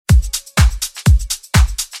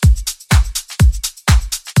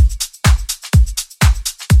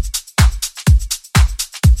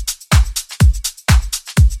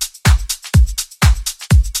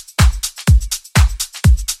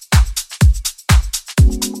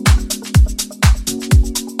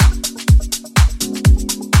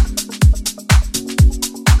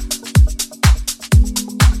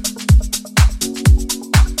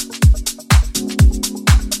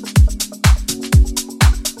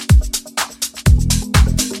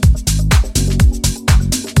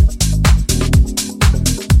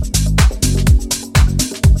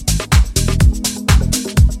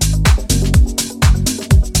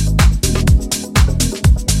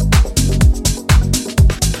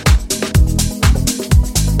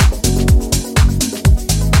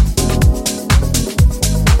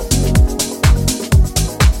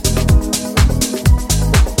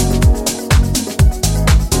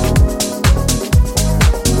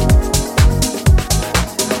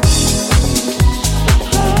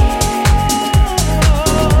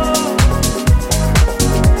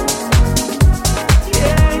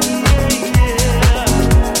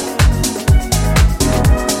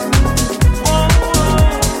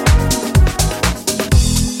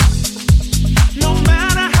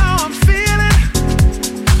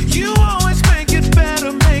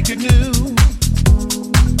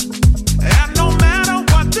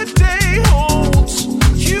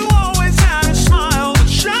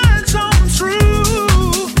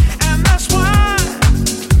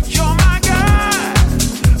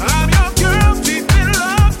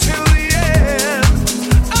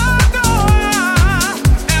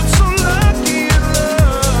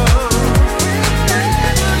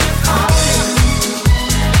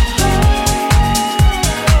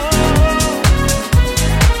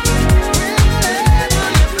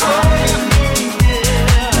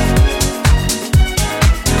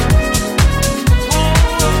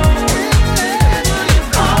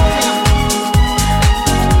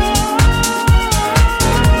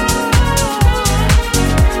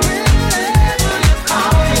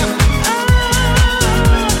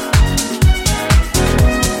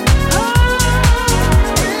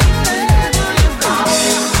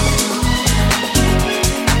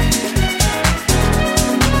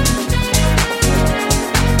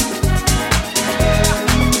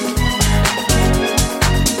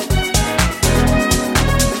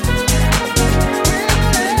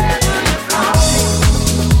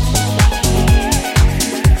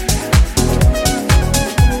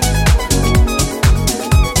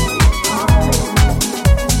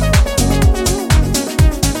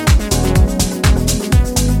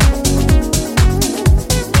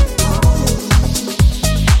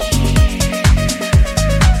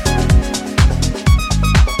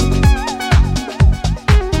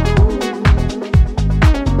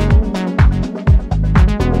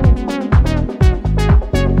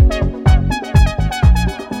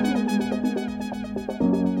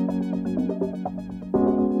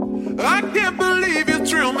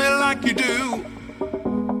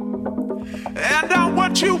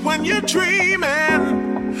when you're dreaming.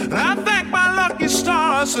 I thank my lucky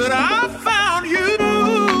stars that I found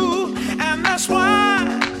you, and that's why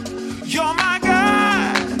you're my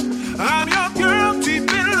guide. I'm your girl,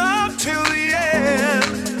 deep in love till the end.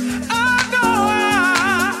 I know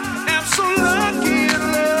I am so lucky in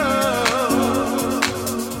love.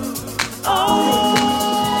 Oh.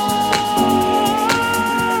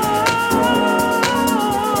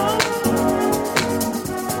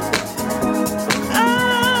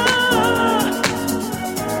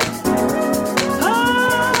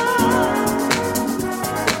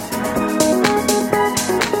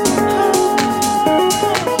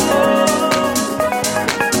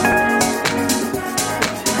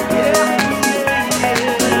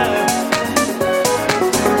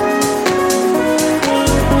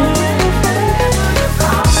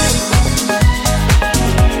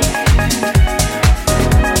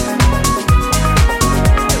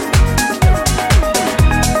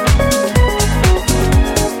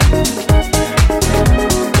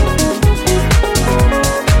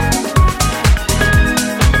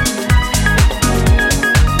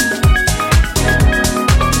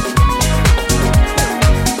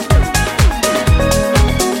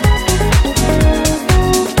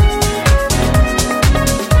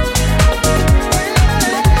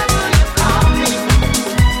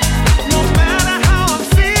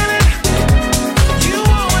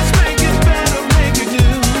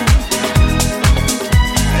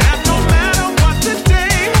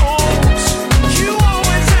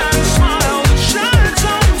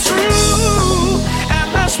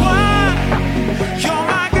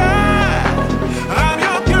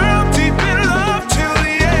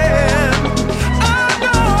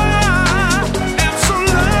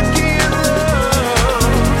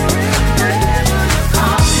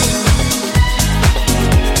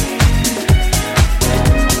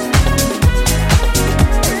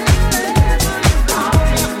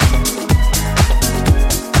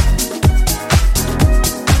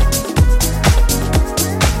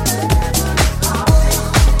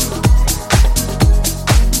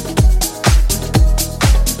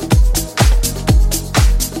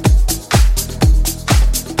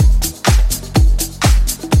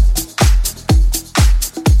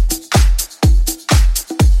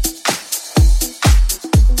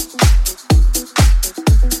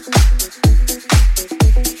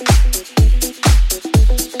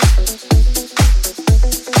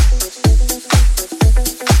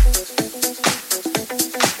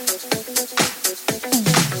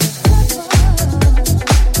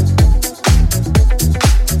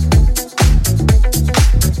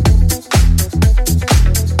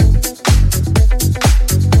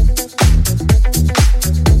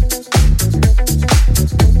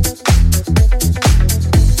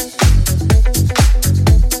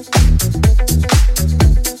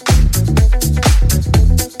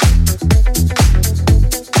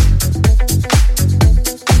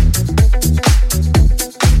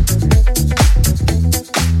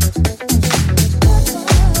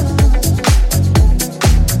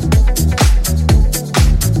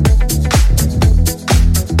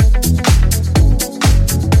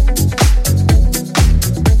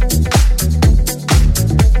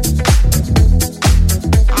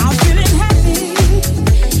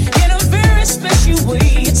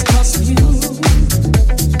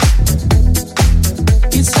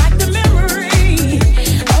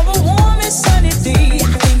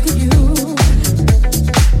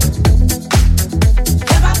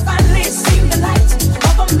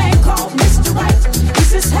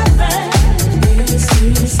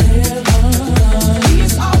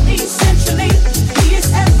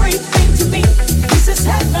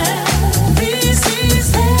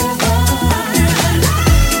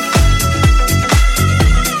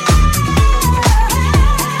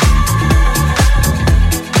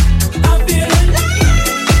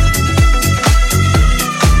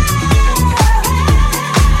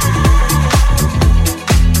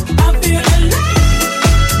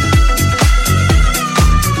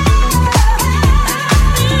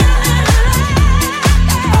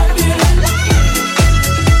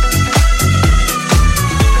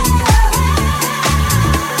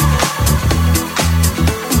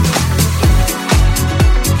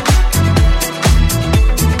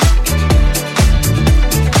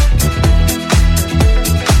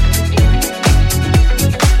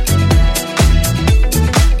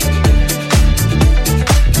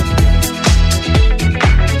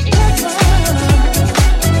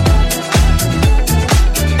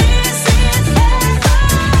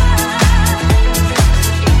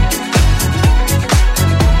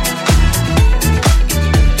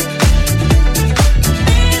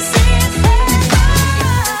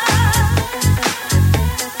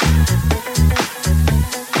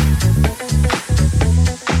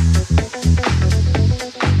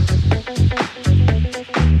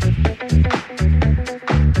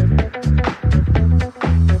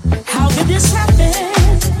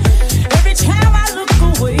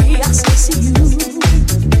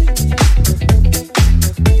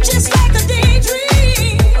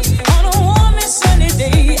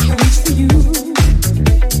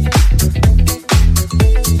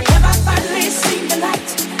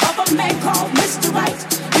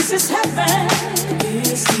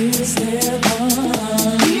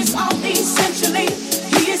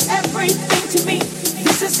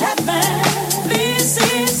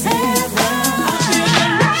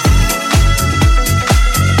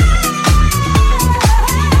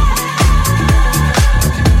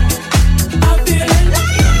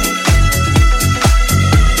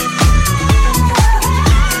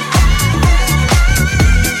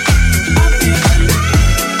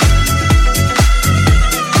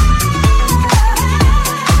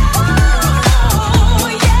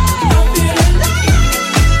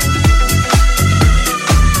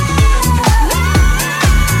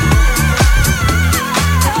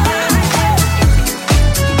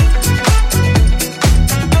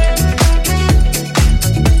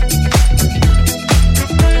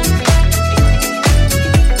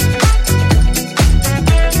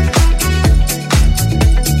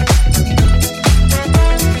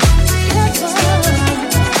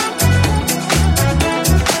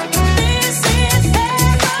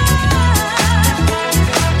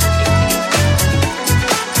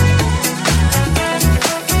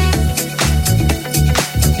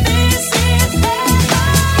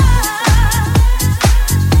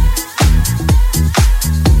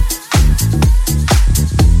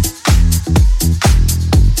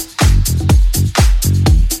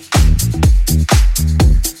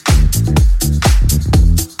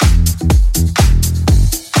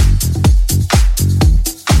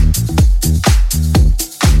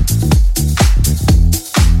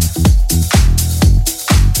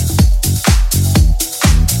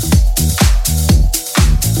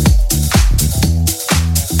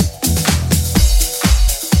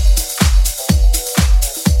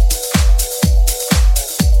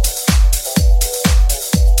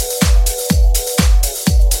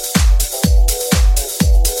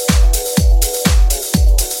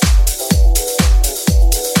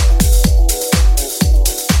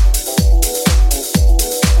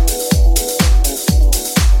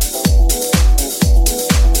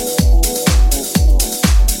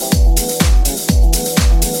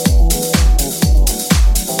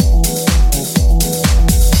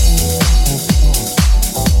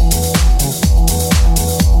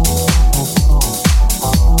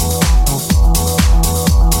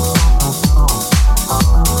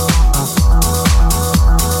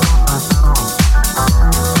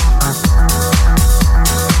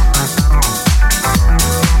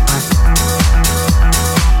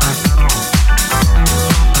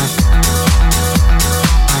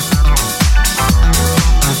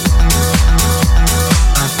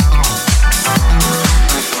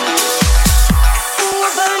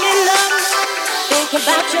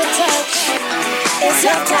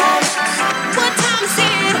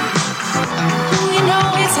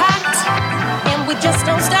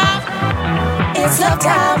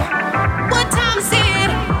 love time. What time is it?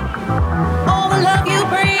 All the love you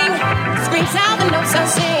bring screams out the notes I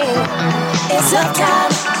sing. It's love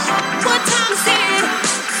time. What time is it?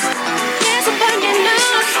 There's a burning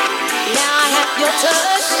love. Now I have your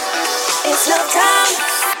touch. It's love time.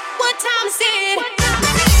 What time is it?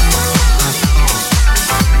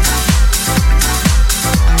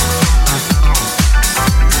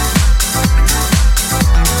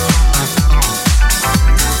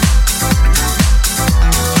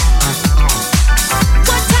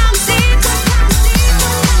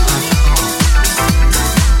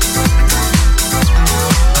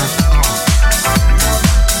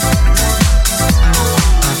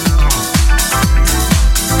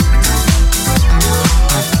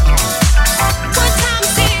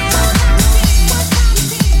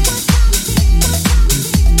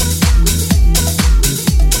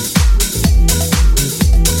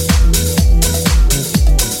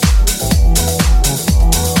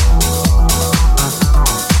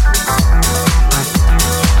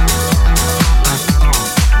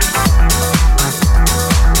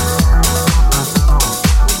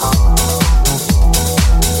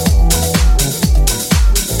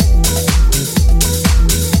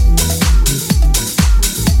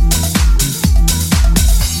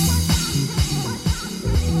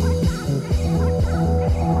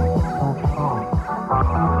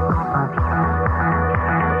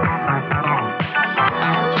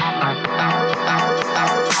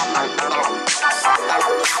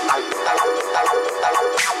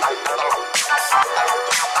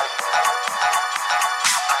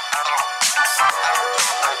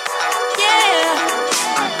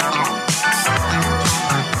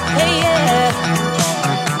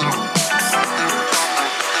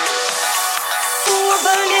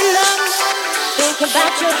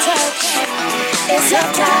 About your touch, it's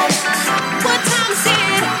love time. What time is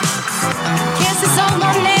it? Kisses on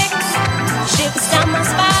my neck, shivers down my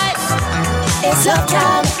spine. It's love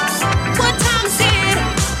time. What time is it?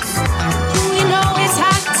 Ooh, you know it's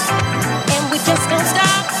hot, and we just don't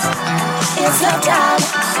stop. It's love time.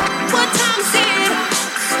 What time is it?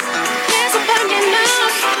 There's a burning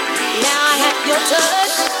love. Now I have your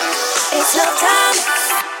touch. It's love time.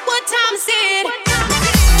 What time is it?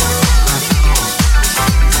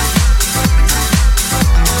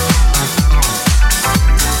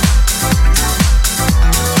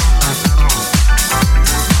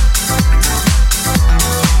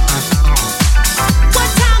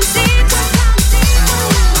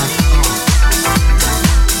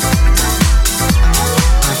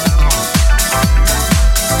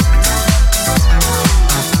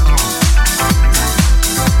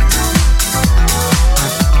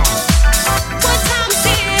 What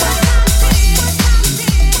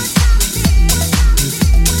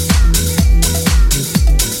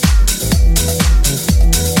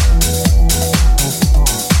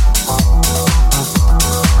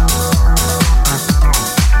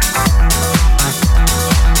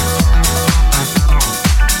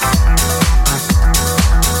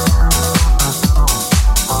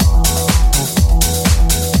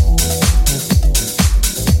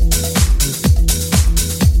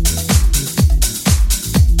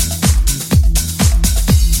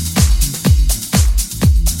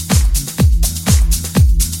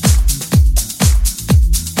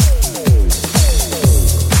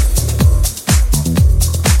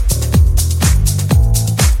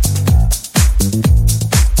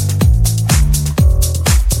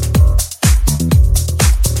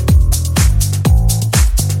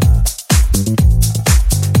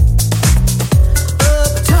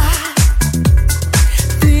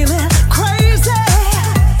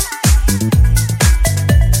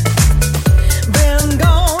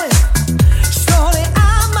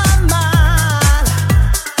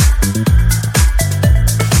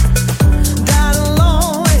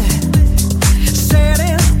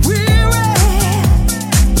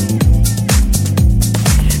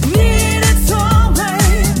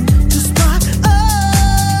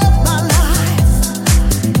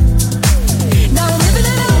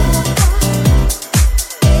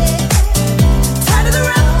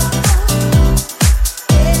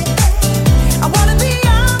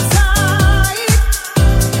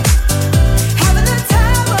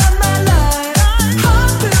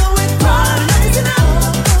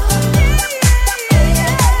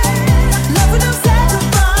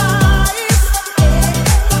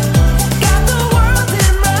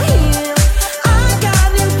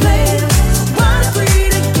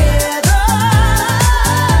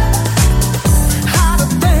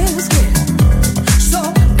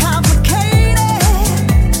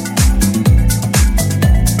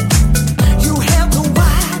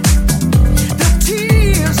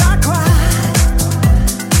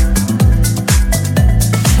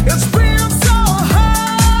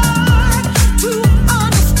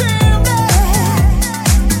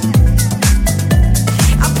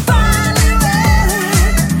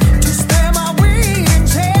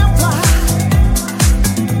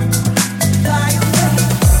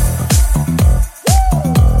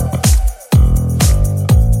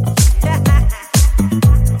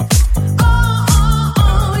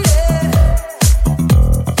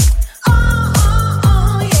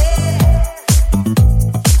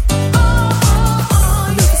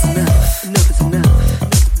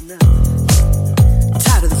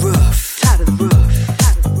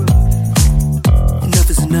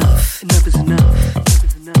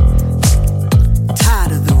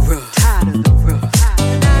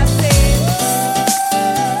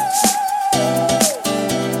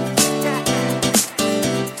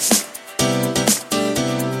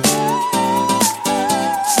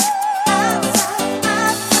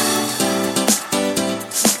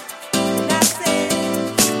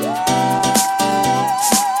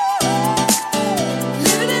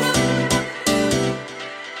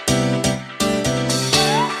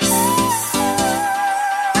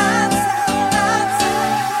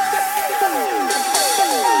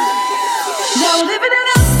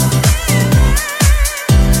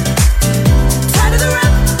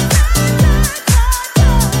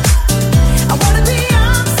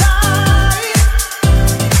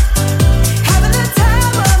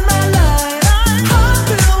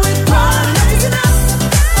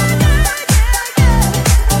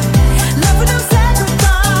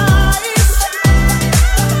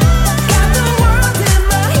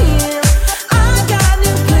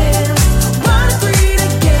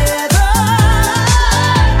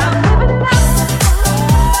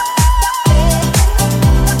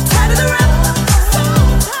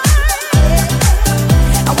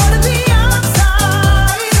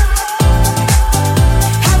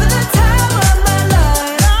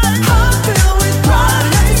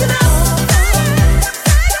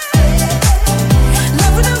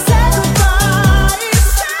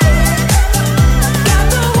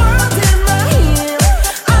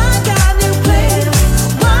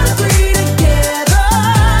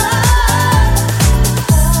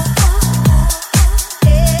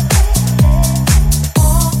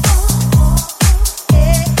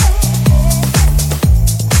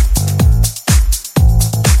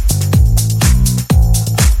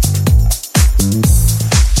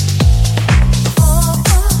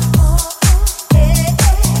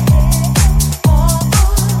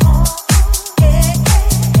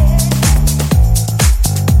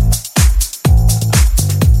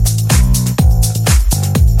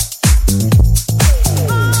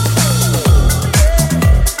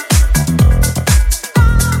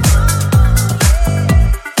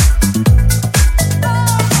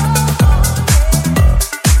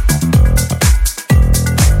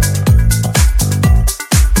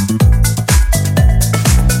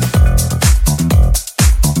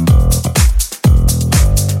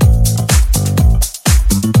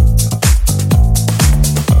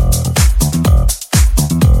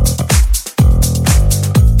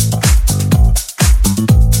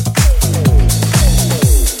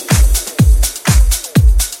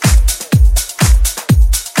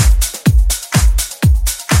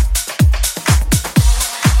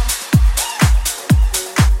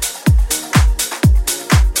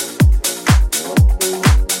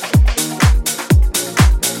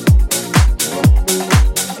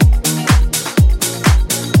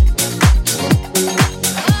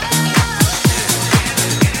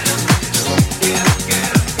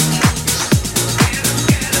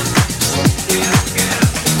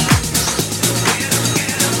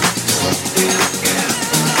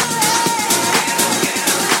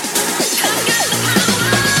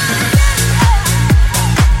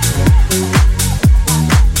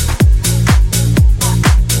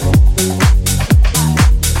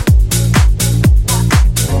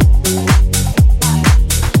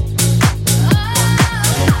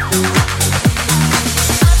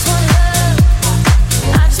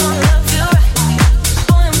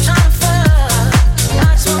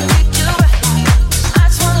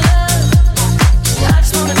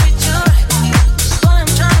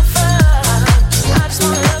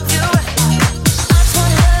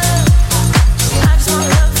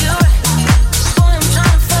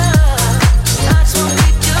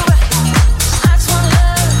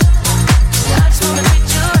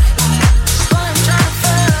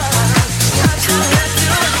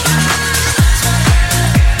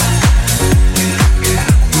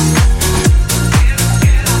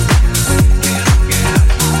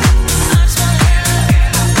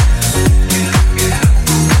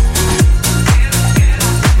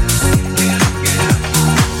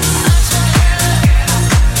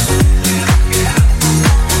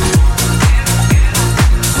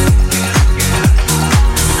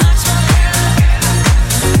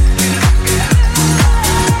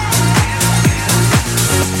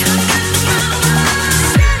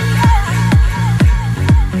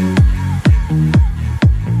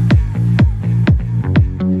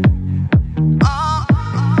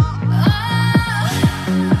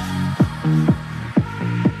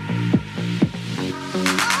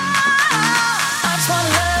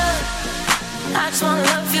wanna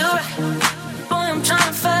love you right. Boy, I'm trying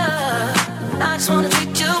to fuck. I just wanna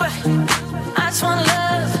treat you right. I just wanna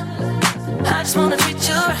love. I just wanna treat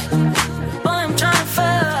you right. Boy, I'm trying to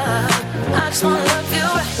fuck. I just wanna love you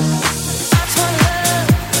right. I just wanna love.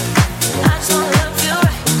 I just wanna love you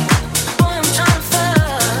right. Boy, I'm trying to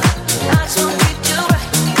fuck. I just wanna treat you right.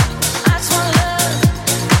 I just wanna love.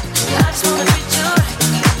 I just wanna treat you right.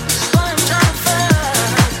 Boy, I'm trying to fuck.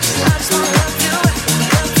 I just wanna love you right.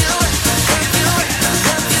 Love you right. Love you right.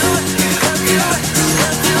 Love you right.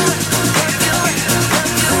 Love you right. Love you right.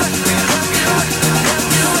 Love you right. Love you right. Love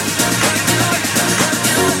you right.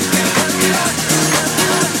 Love you right.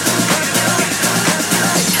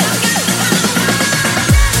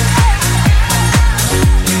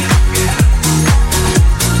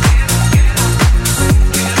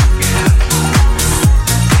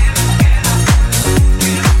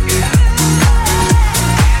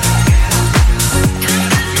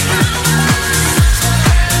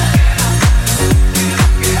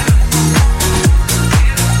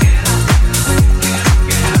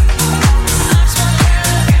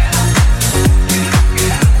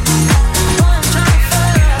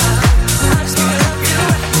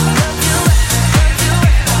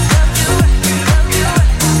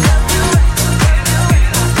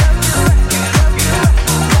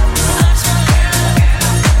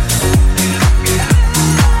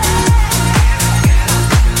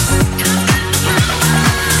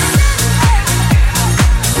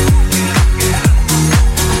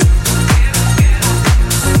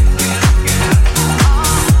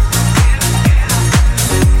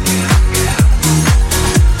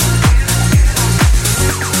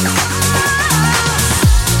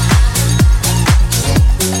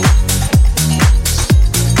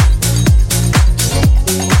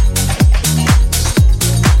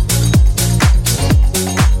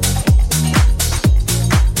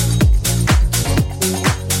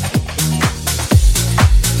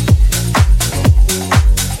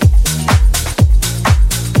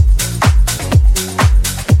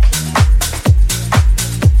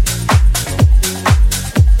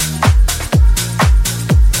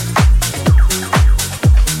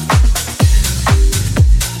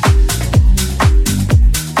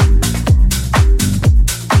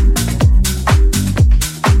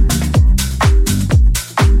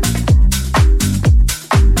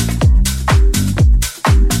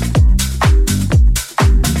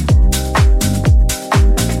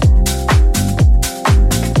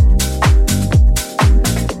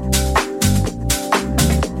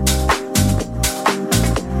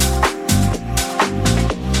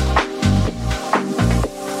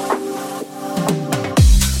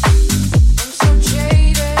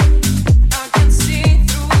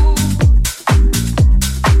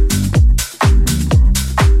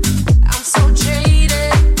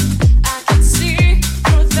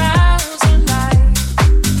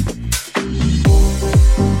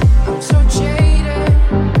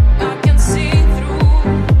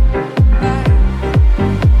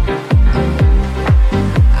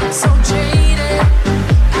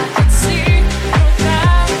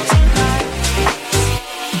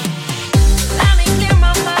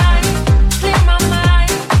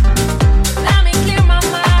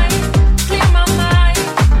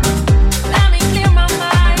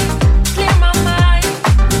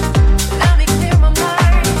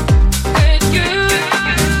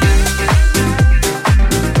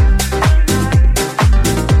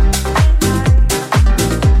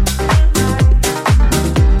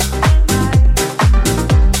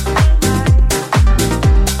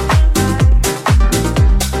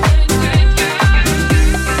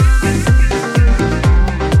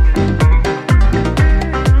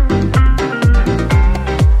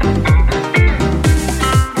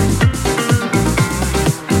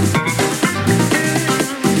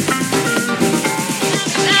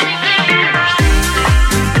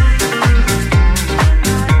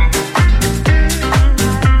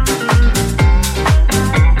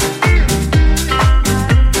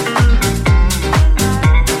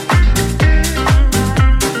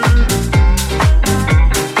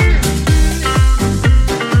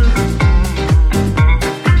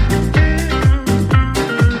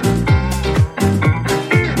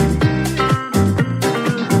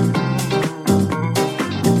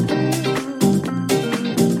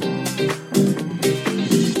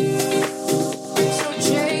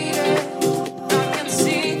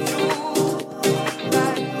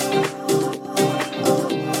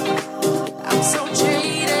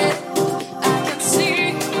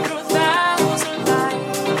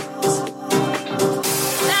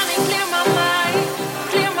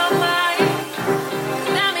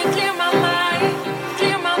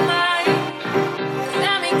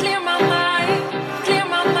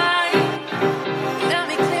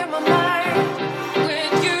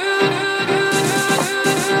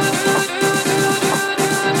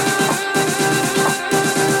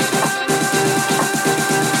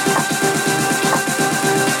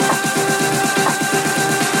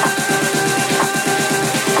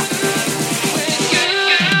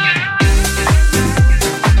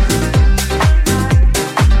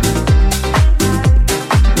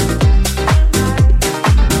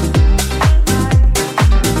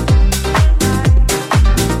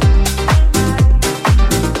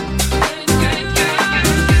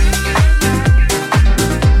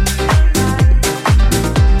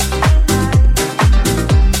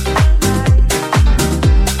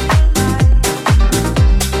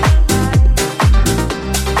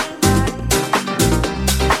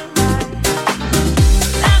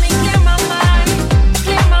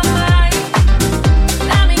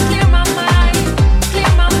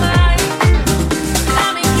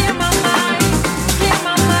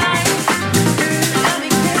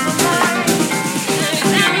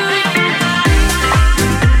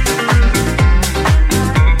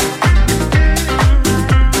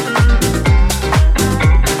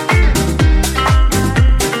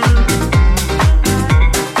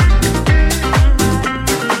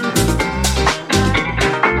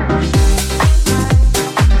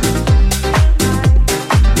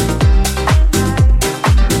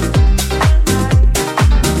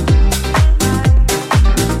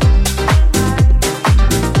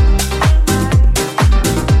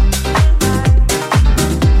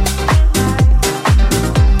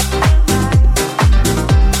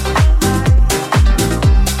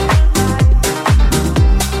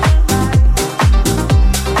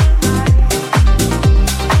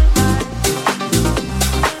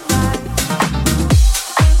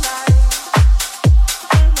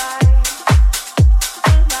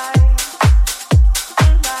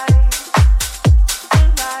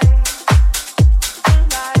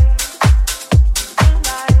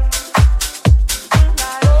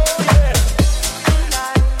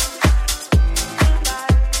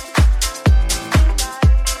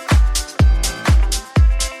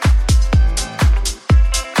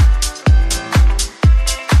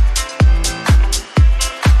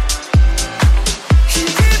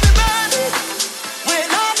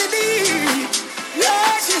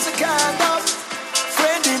 kind of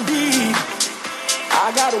friend indeed.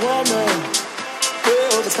 I got a woman way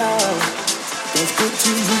over town that's good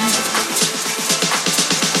to me.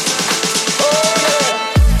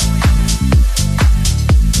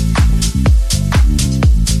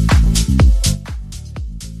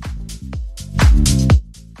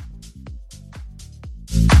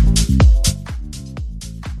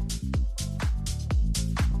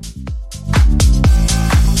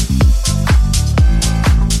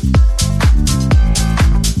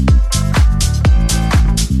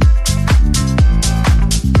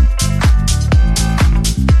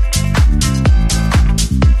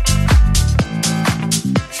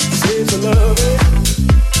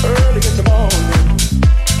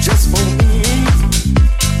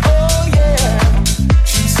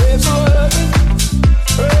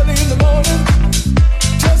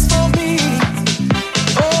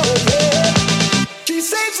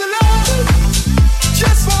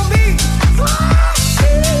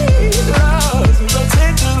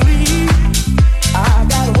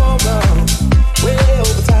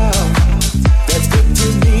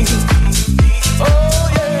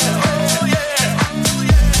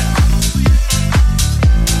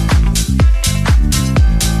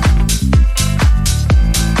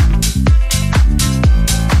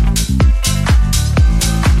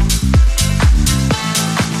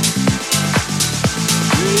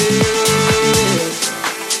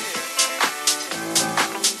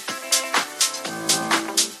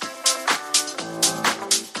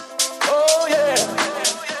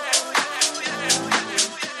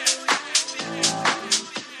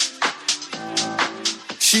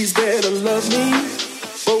 She's there to love me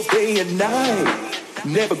both day and night.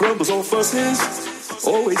 Never grumbles or fusses,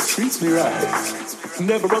 always treats me right.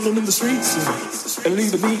 Never running in the streets and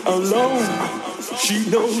leaving me alone. She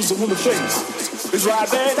knows the woman face is right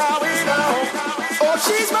there now we know. Oh,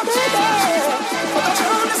 she's my baby, but don't you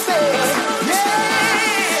understand? Yeah,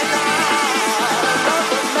 I love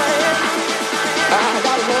the man. I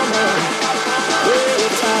got a woman way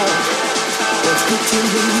over town that's good to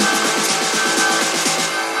me.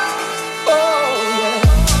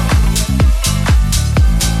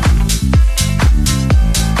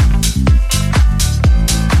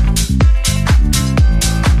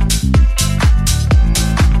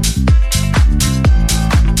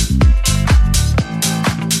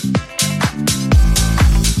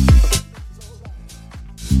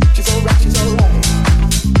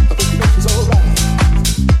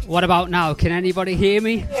 What about now? Can anybody hear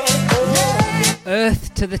me?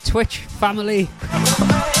 Earth to the Twitch family.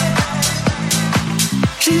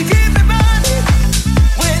 She give me money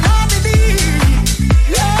when I'm in need.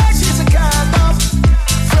 Yeah, she's a kind of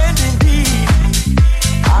friend indeed.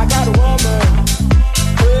 I got a woman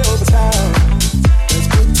way over town that's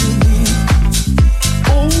good to me.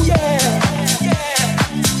 Oh yeah.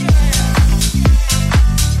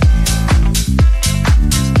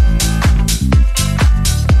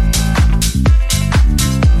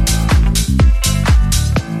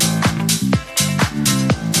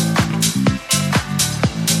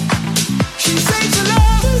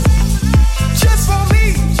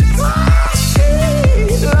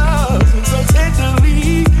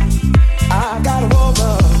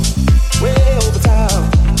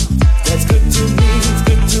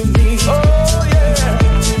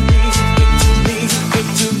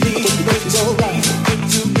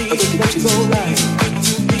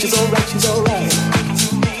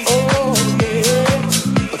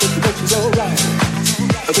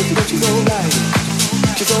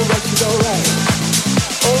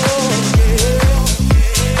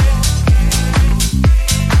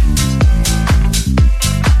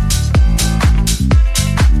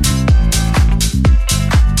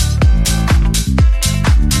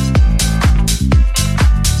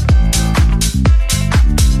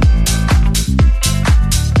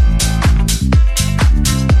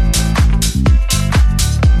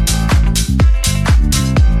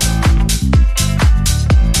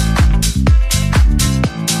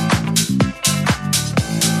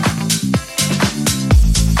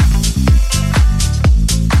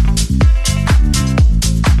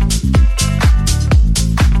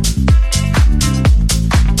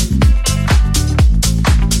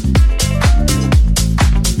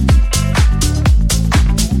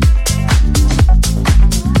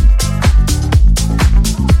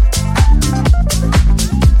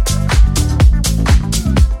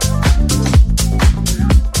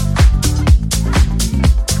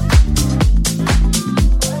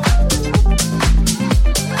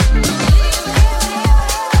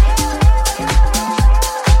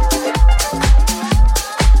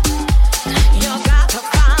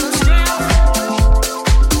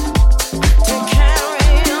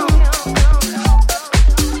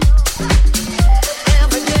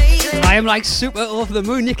 I'm like super over the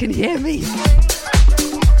moon, you can hear me.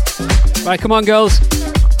 Right, come on, girls.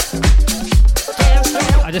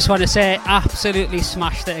 I just want to say, absolutely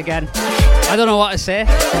smashed it again. I don't know what to say.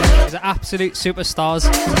 They're absolute superstars.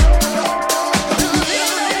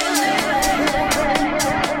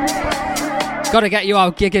 Got to get you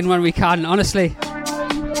out gigging when we can, honestly.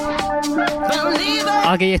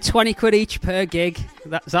 I'll give you 20 quid each per gig.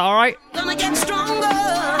 Is that alright?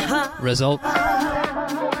 Result.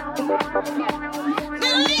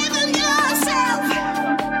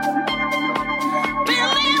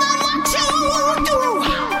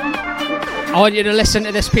 I want you to listen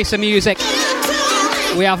to this piece of music.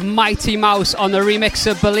 We have Mighty Mouse on the remix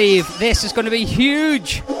of Believe. This is going to be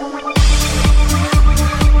huge.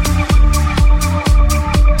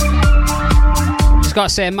 Just got to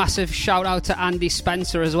say a massive shout out to Andy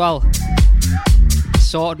Spencer as well.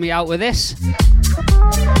 Sorted me out with this.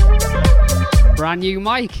 Brand new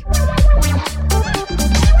mic.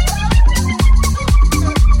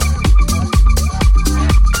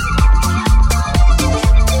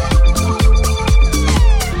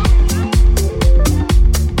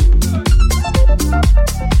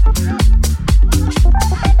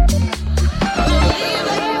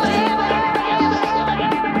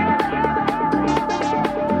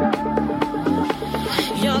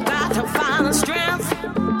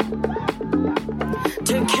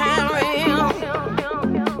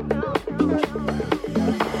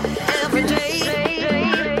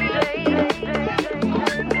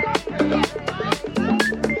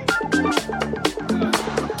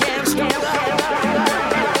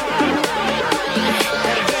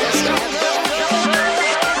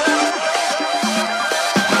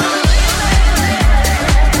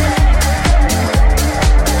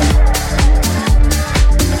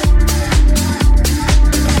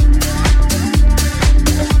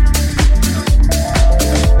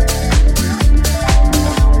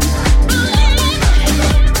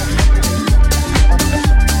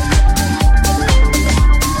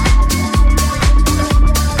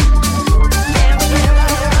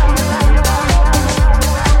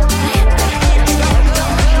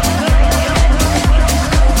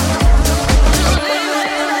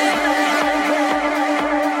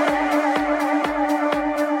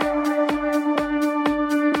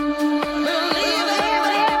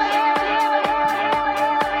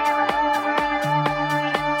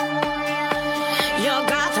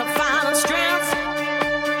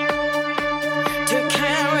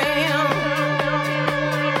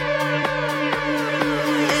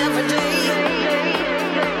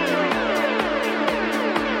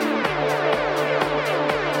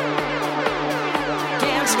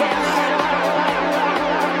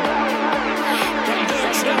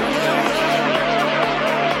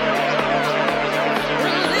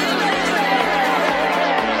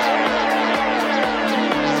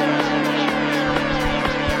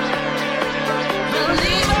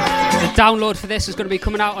 Download for this is going to be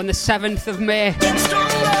coming out on the 7th of May.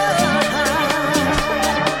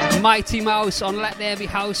 Mighty Mouse on Let There Be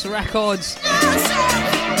House Records.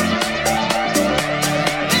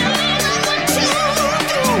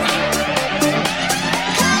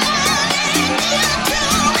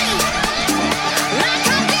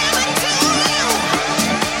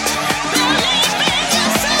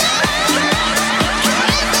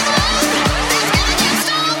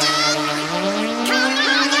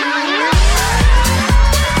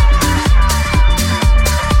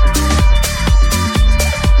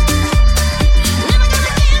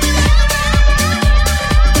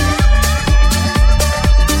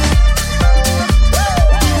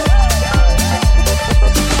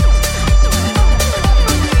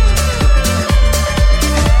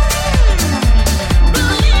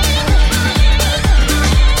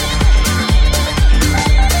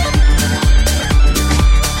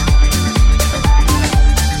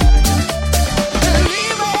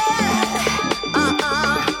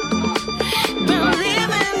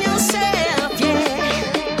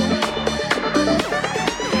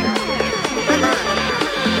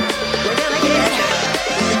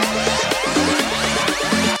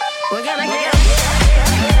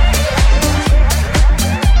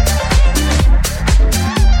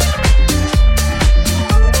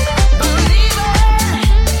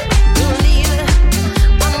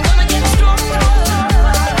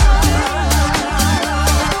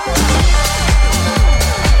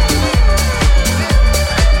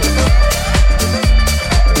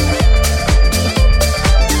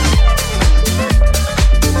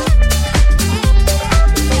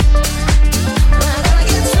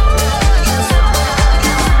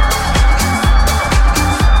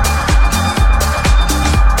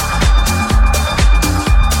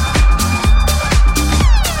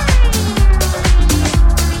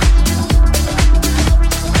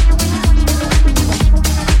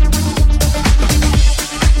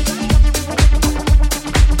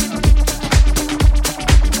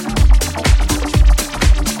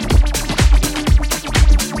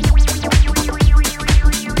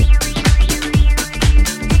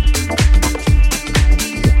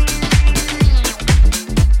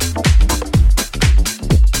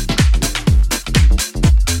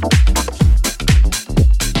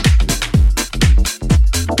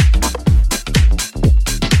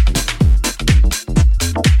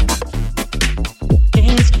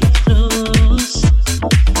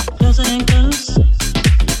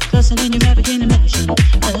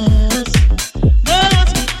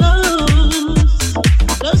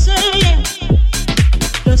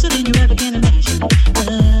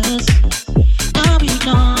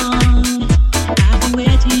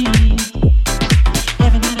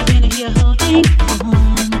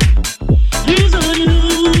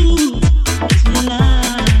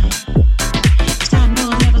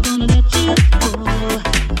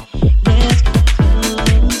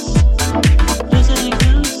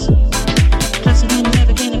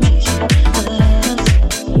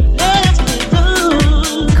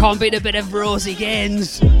 on, beat a bit of Rosie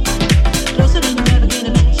Gaines. Closer than you ever can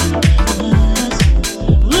imagine us.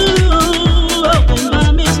 Ooh, open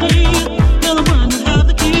my mystery. You're the one who have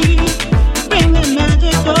the key. Bring the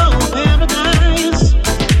magical paradise.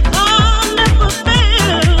 All never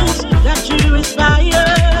fails that you inspire.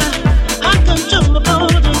 Uncontrollable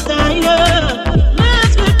desire.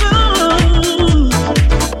 Let's get close.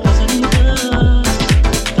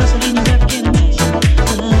 Closer than you ever can imagine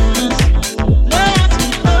us. Let's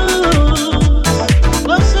get close.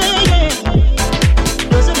 Closer, yeah.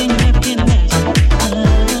 Closer than you ever can imagine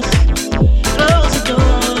us. Close the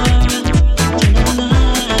door. Turn on the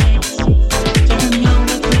lights. Turn me on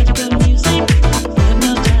with magical music.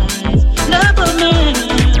 Hypnotize. Love of man.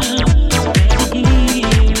 Spread it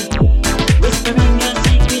here. Whispering your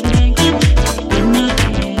secret language in my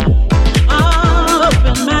ear. Oh,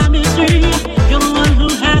 open my mystery. You're the one who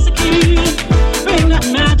has the key. Bring that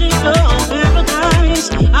magical paradise.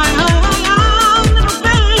 I never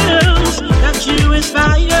fails that you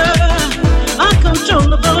inspire.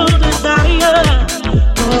 Uncontrollable desire.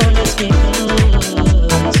 Oh, let's get close.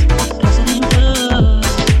 Closer than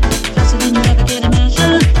close. Closer than you ever can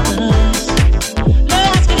imagine us.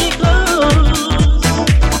 Let's get close.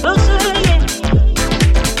 Closer, yeah.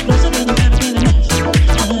 Closer than you ever can imagine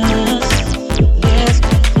us. Let's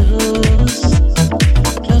get close.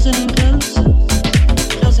 Closer than close.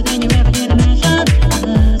 Closer than you ever can imagine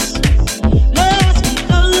us. Let's get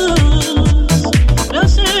close.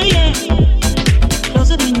 Closer.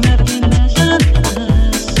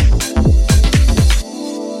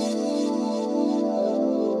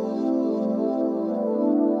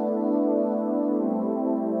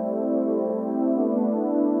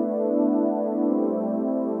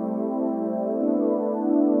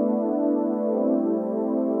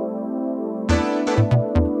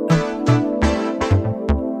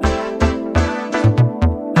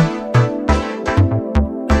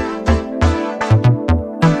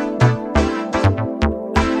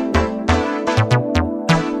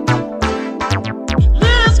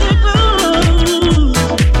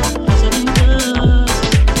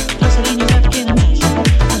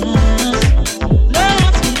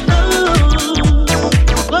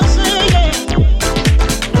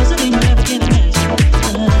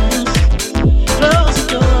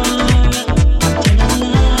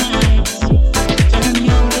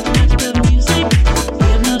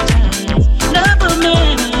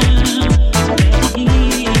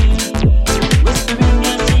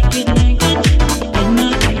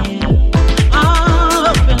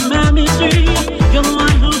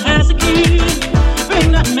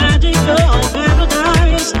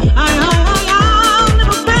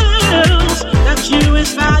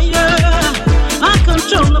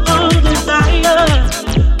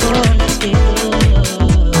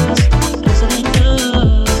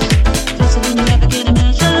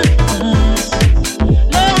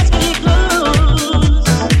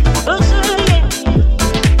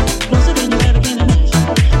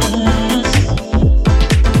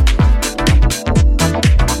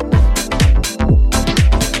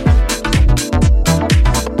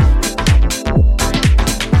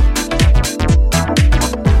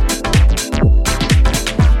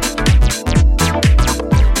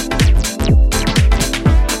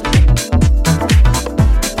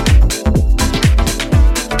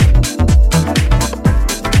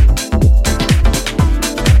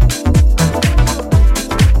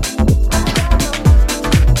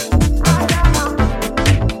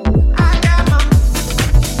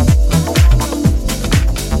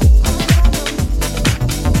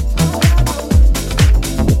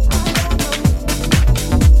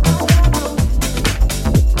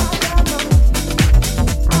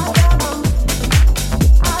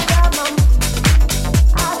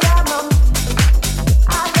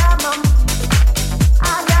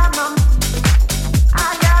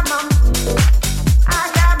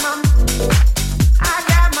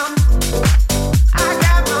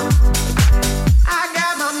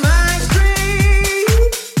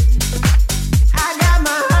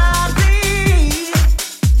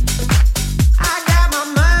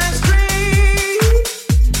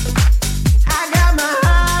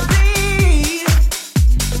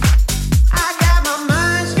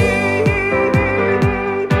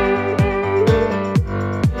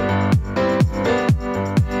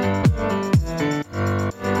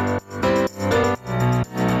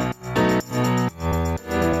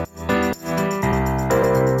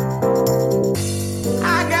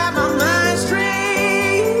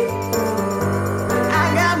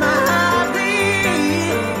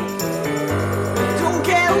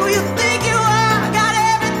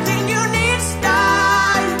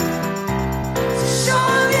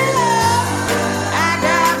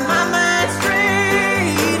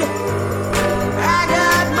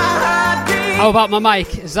 How about my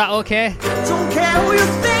mic? Is that okay? Don't care who you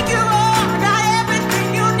think you are, got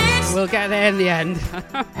everything you need. We'll get there in the end.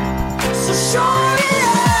 So show me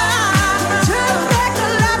love. Turn back the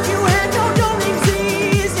life you had, don't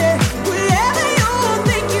exist. Whatever you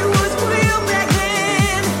think you was real back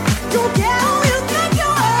then. Don't care who you think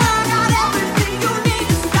you are, got everything you need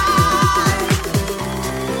to start.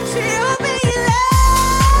 She'll be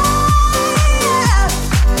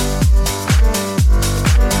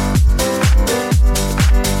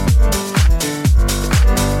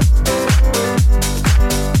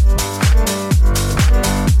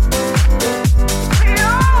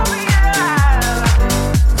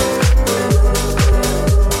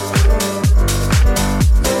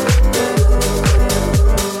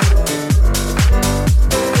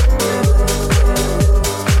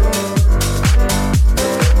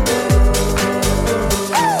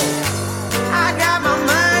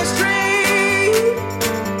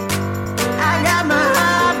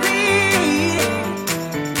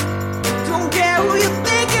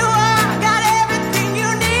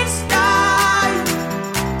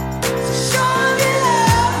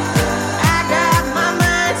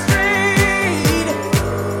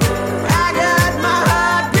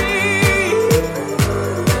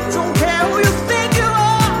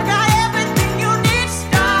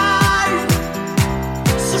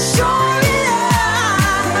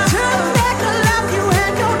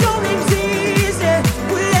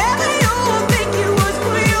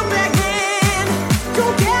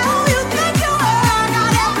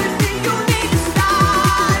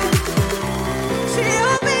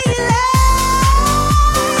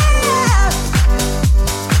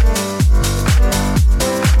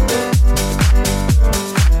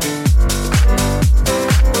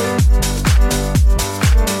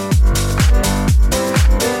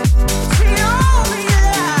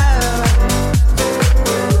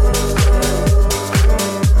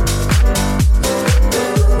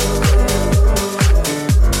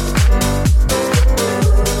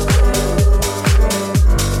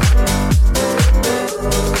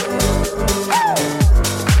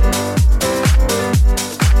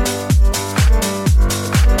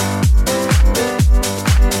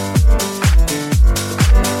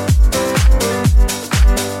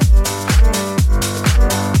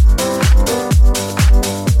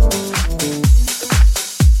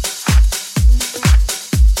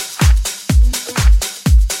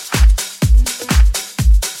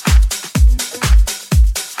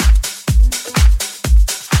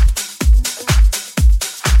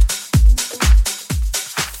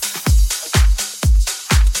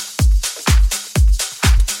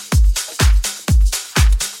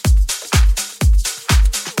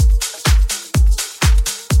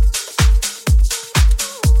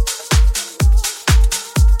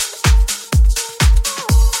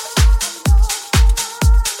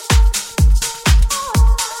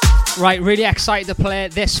Right, really excited to play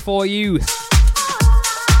this for you.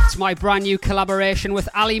 It's my brand new collaboration with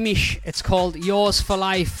Ali Mish. It's called Yours for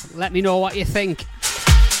Life. Let me know what you think.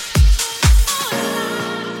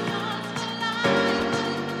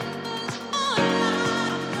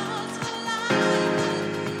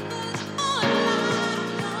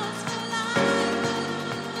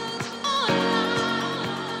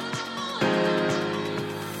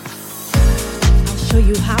 I'll show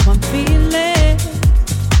you how I'm feeling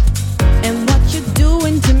and what you're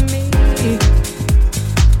doing to me.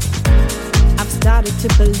 I've started to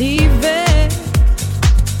believe it.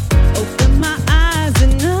 Open my eyes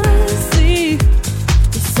and I see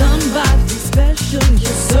you're somebody special.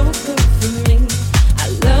 You're so good for me. I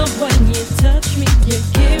love when you touch me. You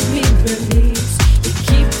give me release. You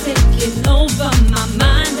keep taking over my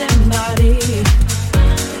mind and body.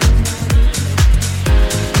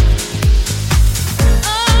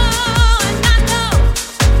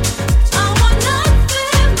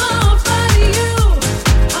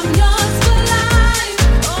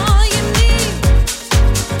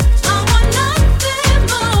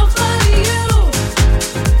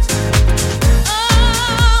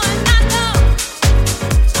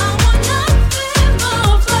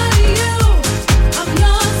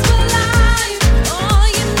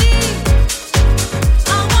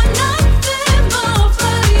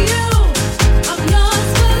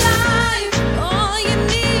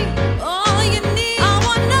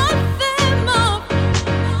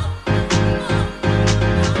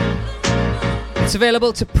 It's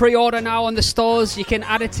available to pre-order now on the stores. You can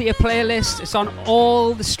add it to your playlist. It's on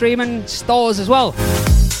all the streaming stores as well.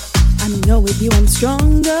 I know with you I'm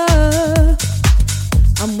stronger.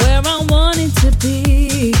 I'm where I wanted to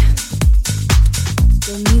be.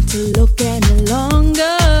 Don't need to look any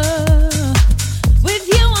longer. With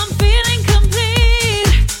you I'm feeling complete.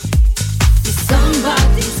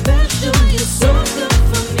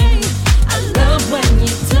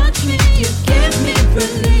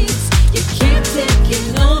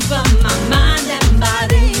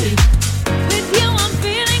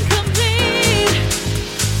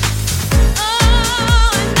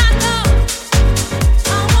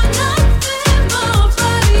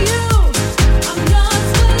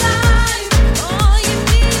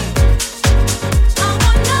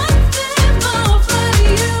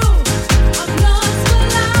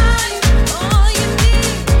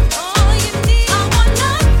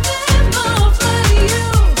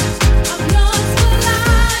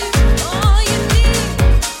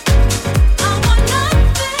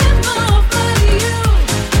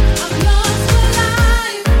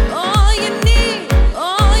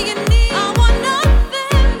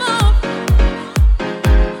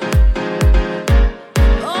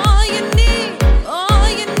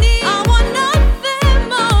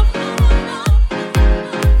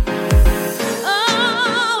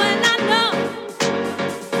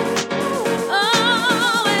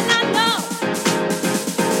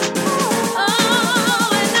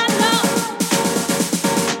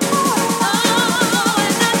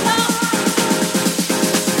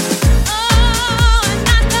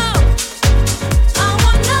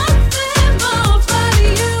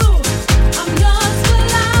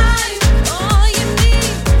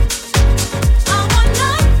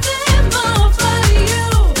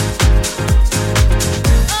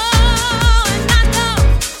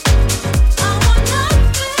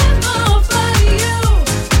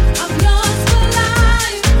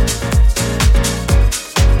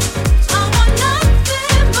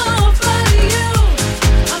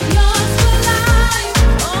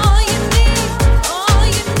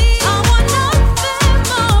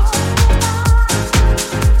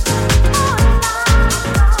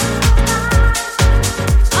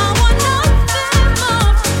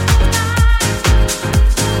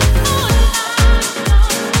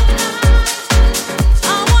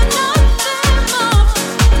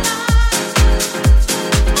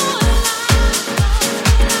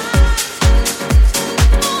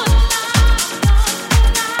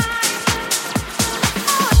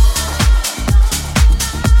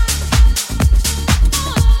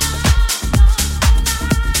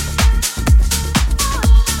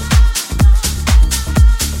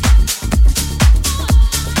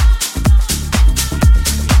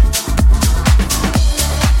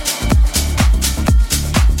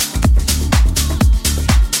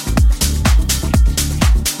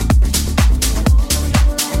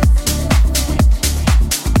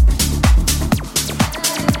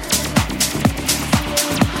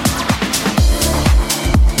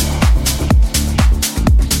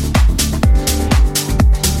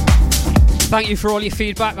 Thank you for all your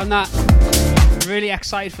feedback on that. Really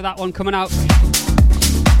excited for that one coming out.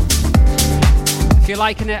 If you're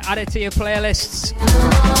liking it, add it to your playlists.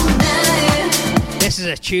 This is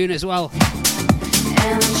a tune as well.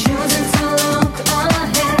 And I'm choosing to look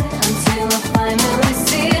ahead until I finally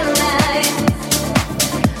see light.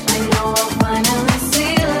 I know I'll finally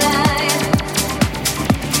see light.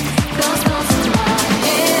 Those thoughts in my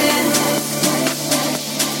head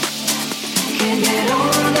can't get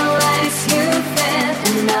over the lies you fed,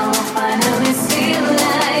 and now I'll finally see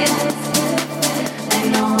light. I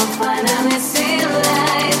know I'll finally see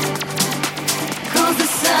light. 'Cause the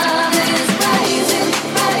sun is rising,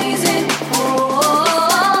 rising.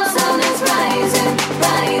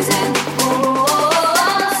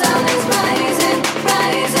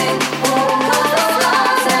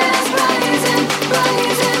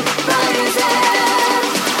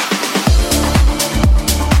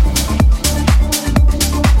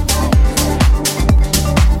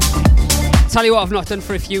 Tell you what I've not done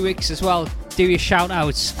for a few weeks as well. Do your shout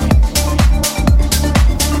outs.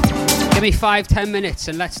 Give me 5-10 minutes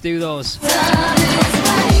and let's do those.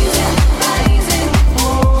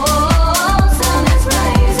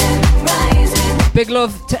 Big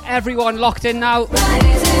love to everyone locked in now,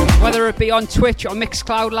 whether it be on Twitch or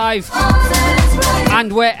Mixcloud Live,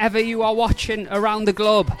 and wherever you are watching around the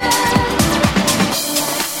globe.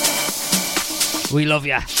 We love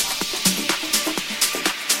ya.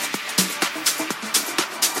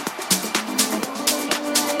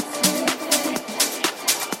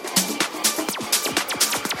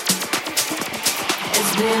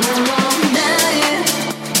 It's been a long night,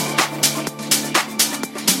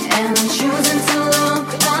 and I'm choosing to look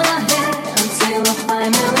ahead until I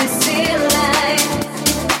finally see light.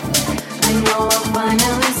 I know I'll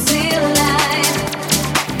finally see light.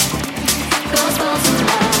 Those thoughts in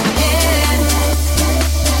my head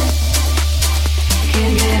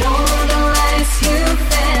can't get over the lies you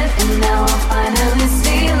fed, and now I'll finally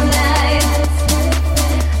see light.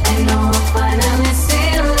 I know I'll finally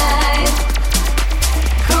see light.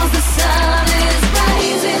 'Cause the sun is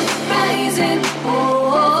rising, rising. Oh,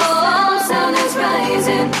 sun is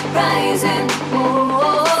rising, rising. Oh,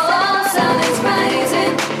 sun is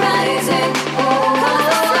rising, rising. Oh,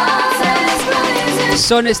 sun is rising.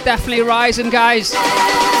 Sun is definitely rising, guys.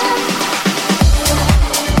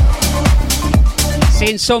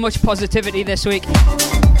 Seeing so much positivity this week,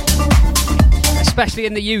 especially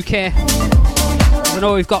in the UK. I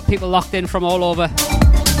know we've got people locked in from all over.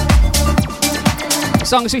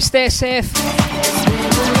 As long as we stay safe,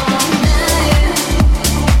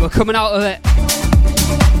 we're coming out of it.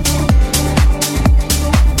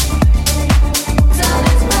 Sun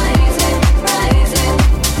is rising, rising.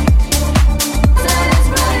 Sun is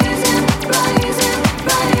rising, rising,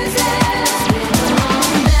 rising.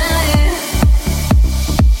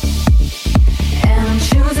 And I'm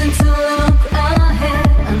choosing to look ahead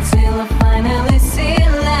until I finally see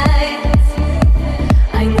light.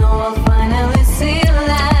 I know I'll finally see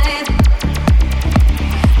light.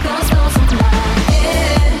 'Cause those in my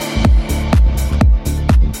head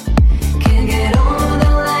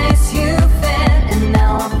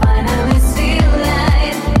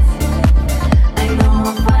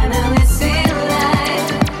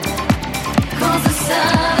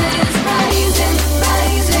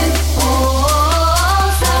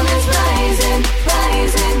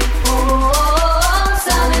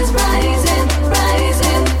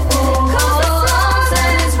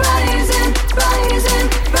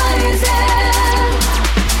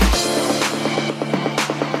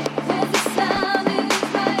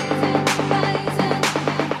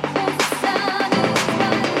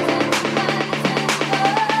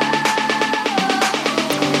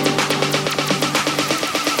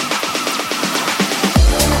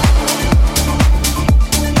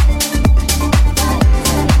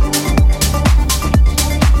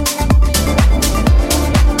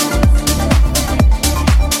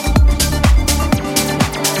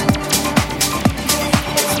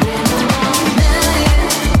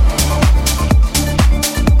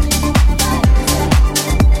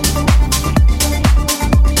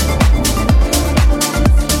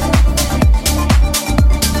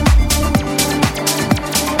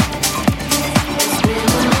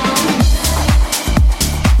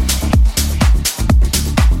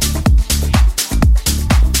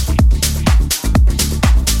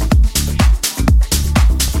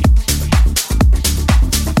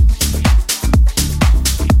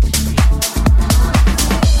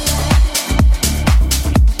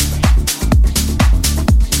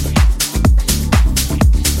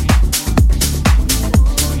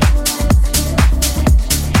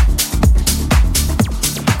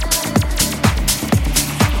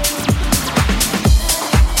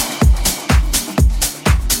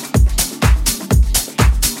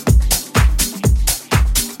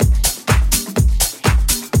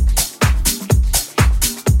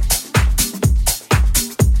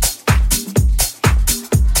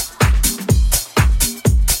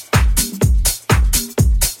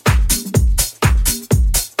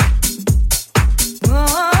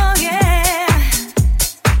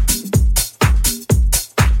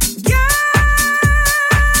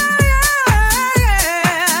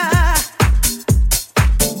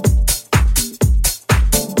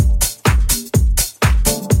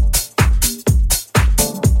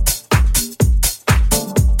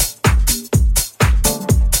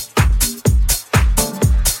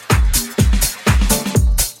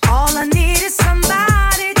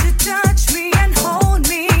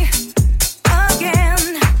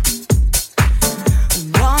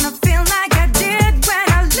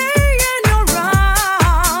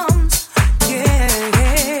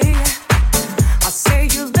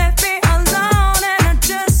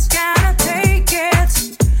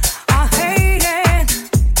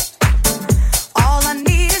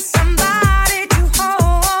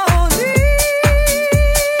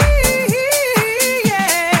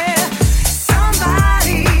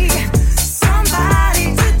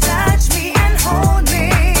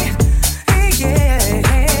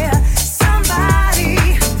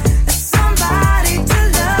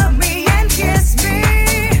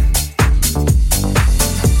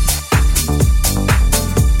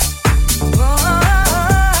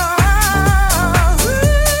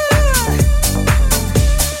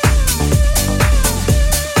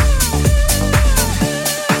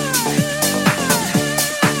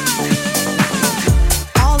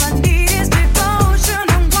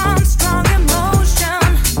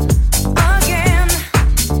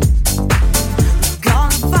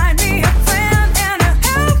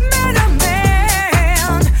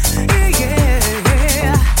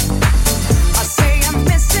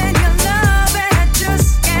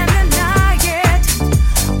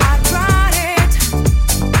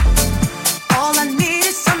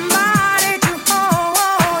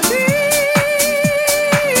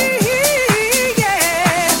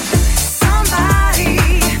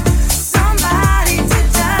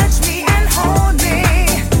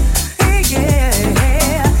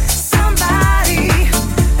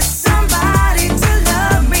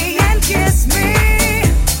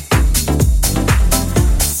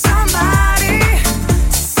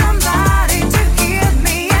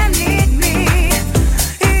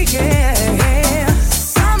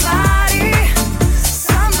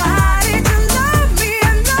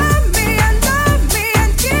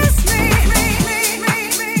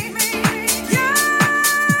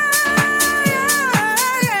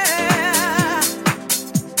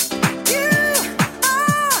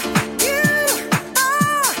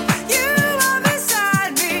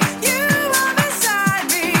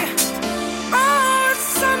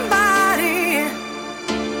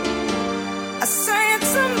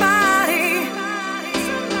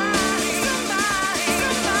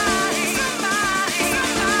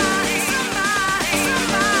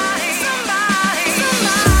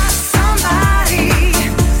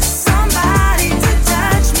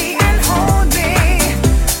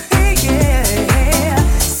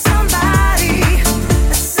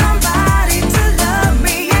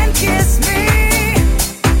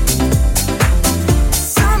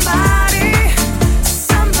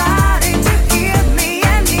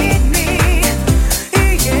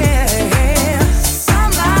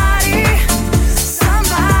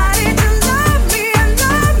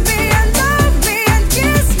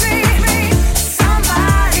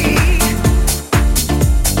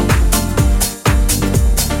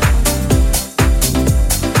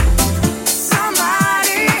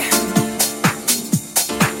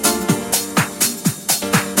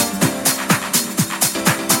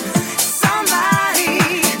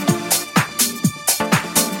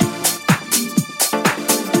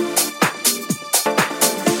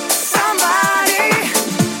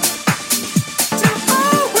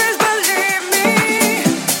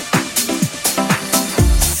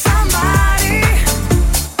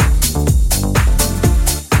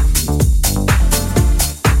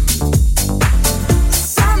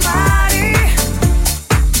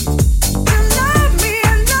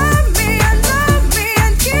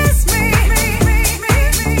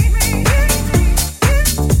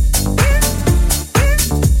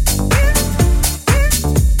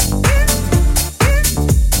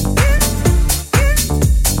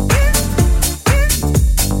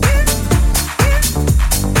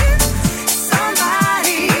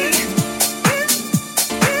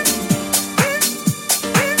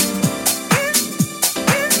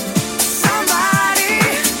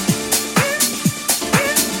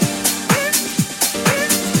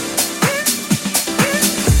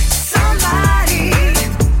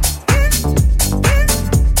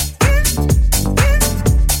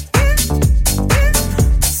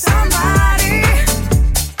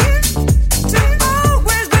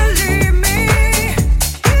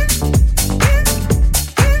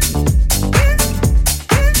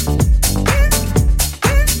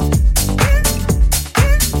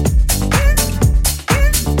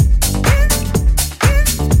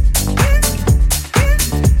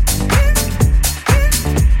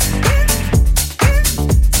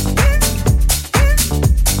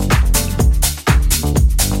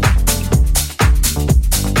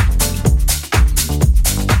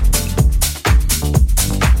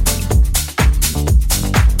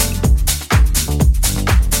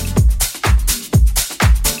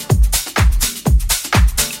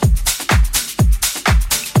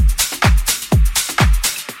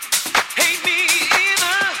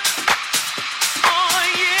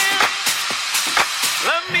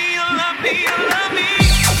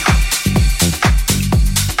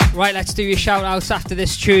Right, let's do your shout outs after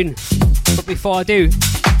this tune. But before I do,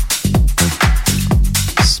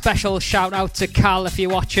 special shout out to Cal if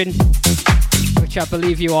you're watching, which I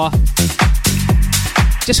believe you are.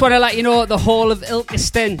 Just want to let you know the whole of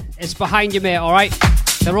Ilkeston is behind you, mate, alright?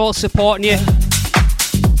 They're all supporting you.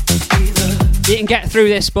 You can get through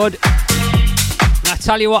this, bud. And I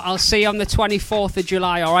tell you what, I'll see you on the 24th of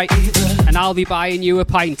July, alright? And I'll be buying you a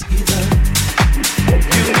pint. You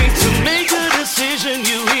need to make a decision.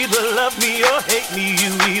 You either love me or hate me.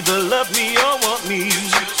 You either love me or want me. You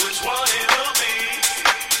choose which one it'll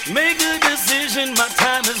be. Make a decision. My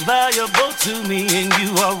time is valuable to me, and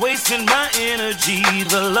you are wasting my energy.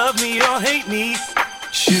 Either love me or hate me.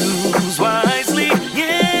 Choose wisely.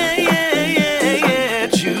 Yeah, yeah, yeah, yeah.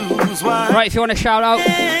 Choose wisely. Right, if you want to shout out,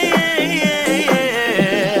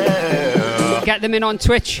 get them in on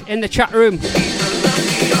Twitch in the chat room.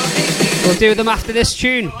 We'll do them after this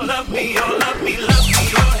tune. Love me or love me, love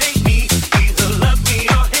me or hate me. Either love me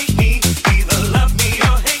or hate me. Either love me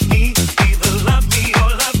or hate me. Either love me or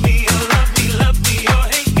love me or love me or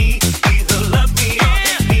hate me. Either love me or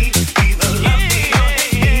hate me. Either love me or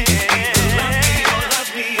hate me. Either love me or love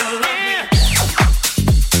me or love me.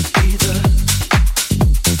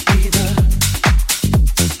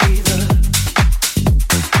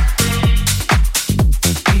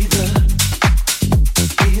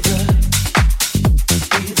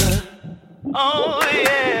 Either oh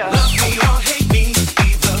yeah. Love me or hate me.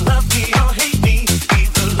 Either love me or hate me.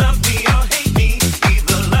 Either love me or hate me.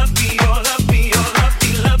 Either love me or love me or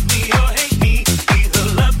love me or hate me. Either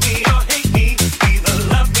love me or hate me. Either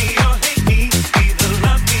love me or hate me. Either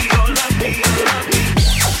love me or love me or love me.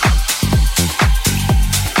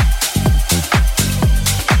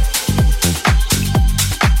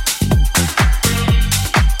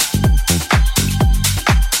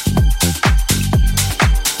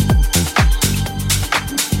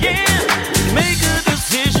 Yeah, make a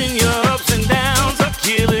decision. Your ups and downs are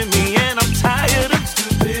killing me, and I'm tired of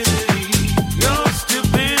stupidity. Your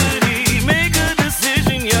stupidity. Make a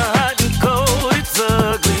decision. You're hot and cold. It's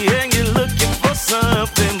ugly, and you're looking for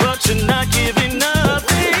something, but you're not giving nothing.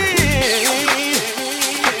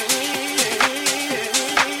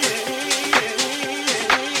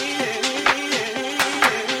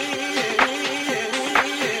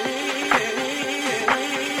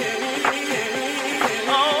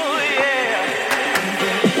 Oh yeah.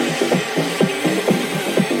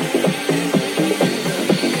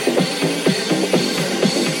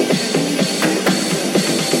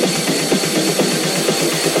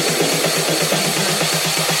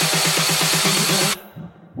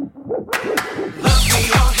 Love me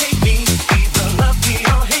or hate me. Either love me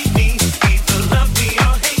or hate me. Either love me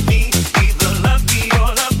or hate me. Either love me or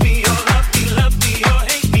love me or love me or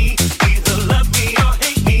hate me. Either love me or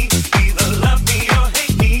hate me. Either love me or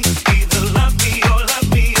hate me. Either love me or love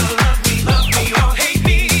me or love me or hate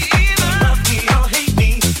me. Either love me or hate me.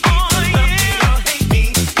 Oh yeah. Hate me.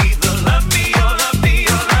 Either love me or love me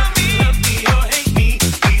or love me or hate me.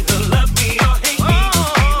 Either love me or hate me. Either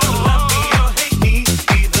love me or hate me.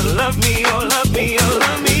 Either love me or love me or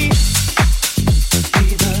love me.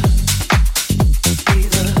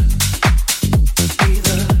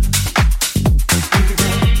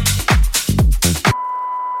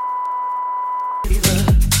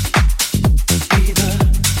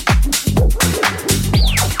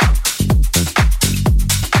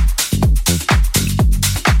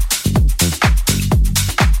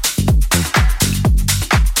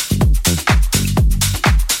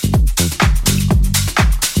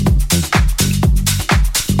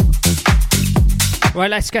 Right,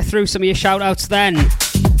 let's get through some of your shout outs then.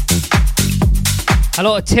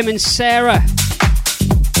 Hello to Tim and Sarah.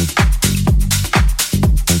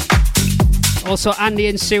 Also Andy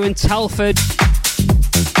and Sue in Telford.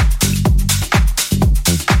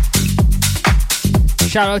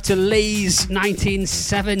 Shout out to Lee's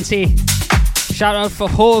 1970. Shout out for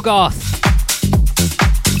Hogarth.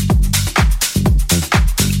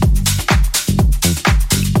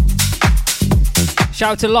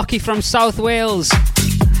 Shout out to Lockie from South Wales.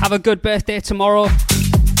 Have a good birthday tomorrow.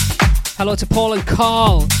 Hello to Paul and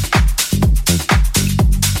Carl.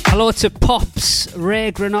 Hello to Pops,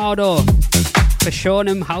 Ray Granado, for showing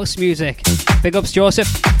him house music. Big ups, Joseph.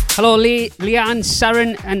 Hello, Leanne,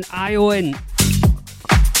 Saren, and Ion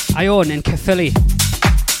in Caerphilly.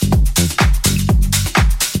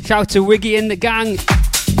 Shout out to Wiggy and the gang.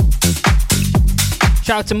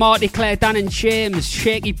 Shout out to Marty, Claire, Dan and James,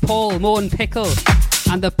 Shaky Paul, Mo and Pickle,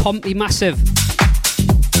 and the Pompey Massive.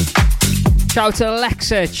 Shout out to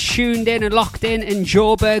Alexa, tuned in and locked in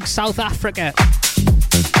Joburg, South Africa.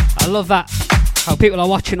 I love that, how people are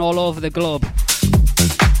watching all over the globe.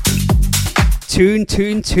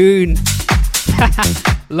 Tune.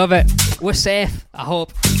 Love it. We're safe, I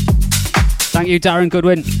hope. Thank you, Darren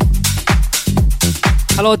Goodwin.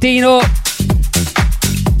 Hello, Dino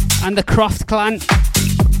and the Croft clan.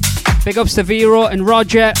 Big ups to Vero and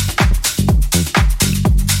Roger.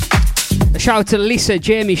 A shout to Lisa,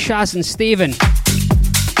 Jamie, Shaz and Stephen.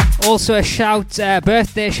 Also a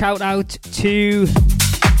birthday shout out to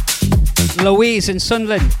Louise in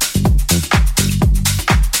Sunderland.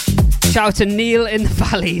 Shout out to Neil in the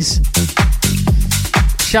Valleys.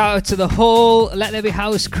 Shout out to the whole Let There Be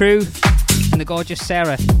House crew and the gorgeous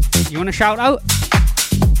Sarah. You want to shout out?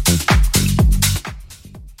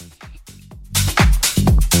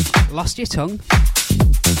 Lost your tongue.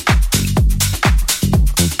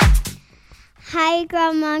 Hi,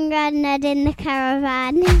 Grandma and Grandad in the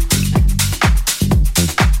caravan.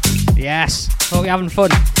 Yes, hope you're having fun.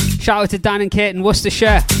 Shout out to Dan and Kate in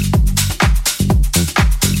Worcestershire.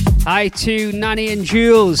 Hi to Nanny and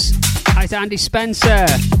Jules. Hi to Andy Spencer,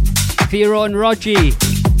 Vero and Rogie.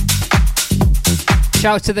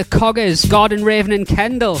 Shout out to the Coggers, Gordon, Raven and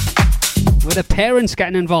Kendall. With the parents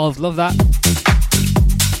getting involved, love that.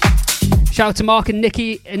 Shout out to Mark and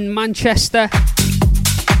Nikki in Manchester.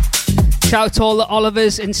 Shout out to all the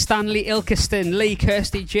Olivers in Stanley, Ilkeston, Lee,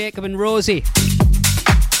 Kirsty, Jacob and Rosie.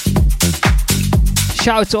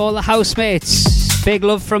 Shout out to all the housemates. Big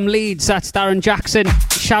love from Leeds, that's Darren Jackson.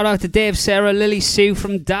 Shout out to Dave, Sarah, Lily, Sue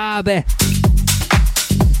from Derby.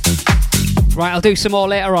 Right, I'll do some more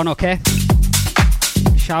later on, okay?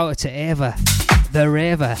 Shout out to Ava, the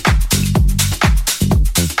Raver.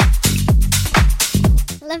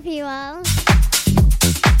 Love you all.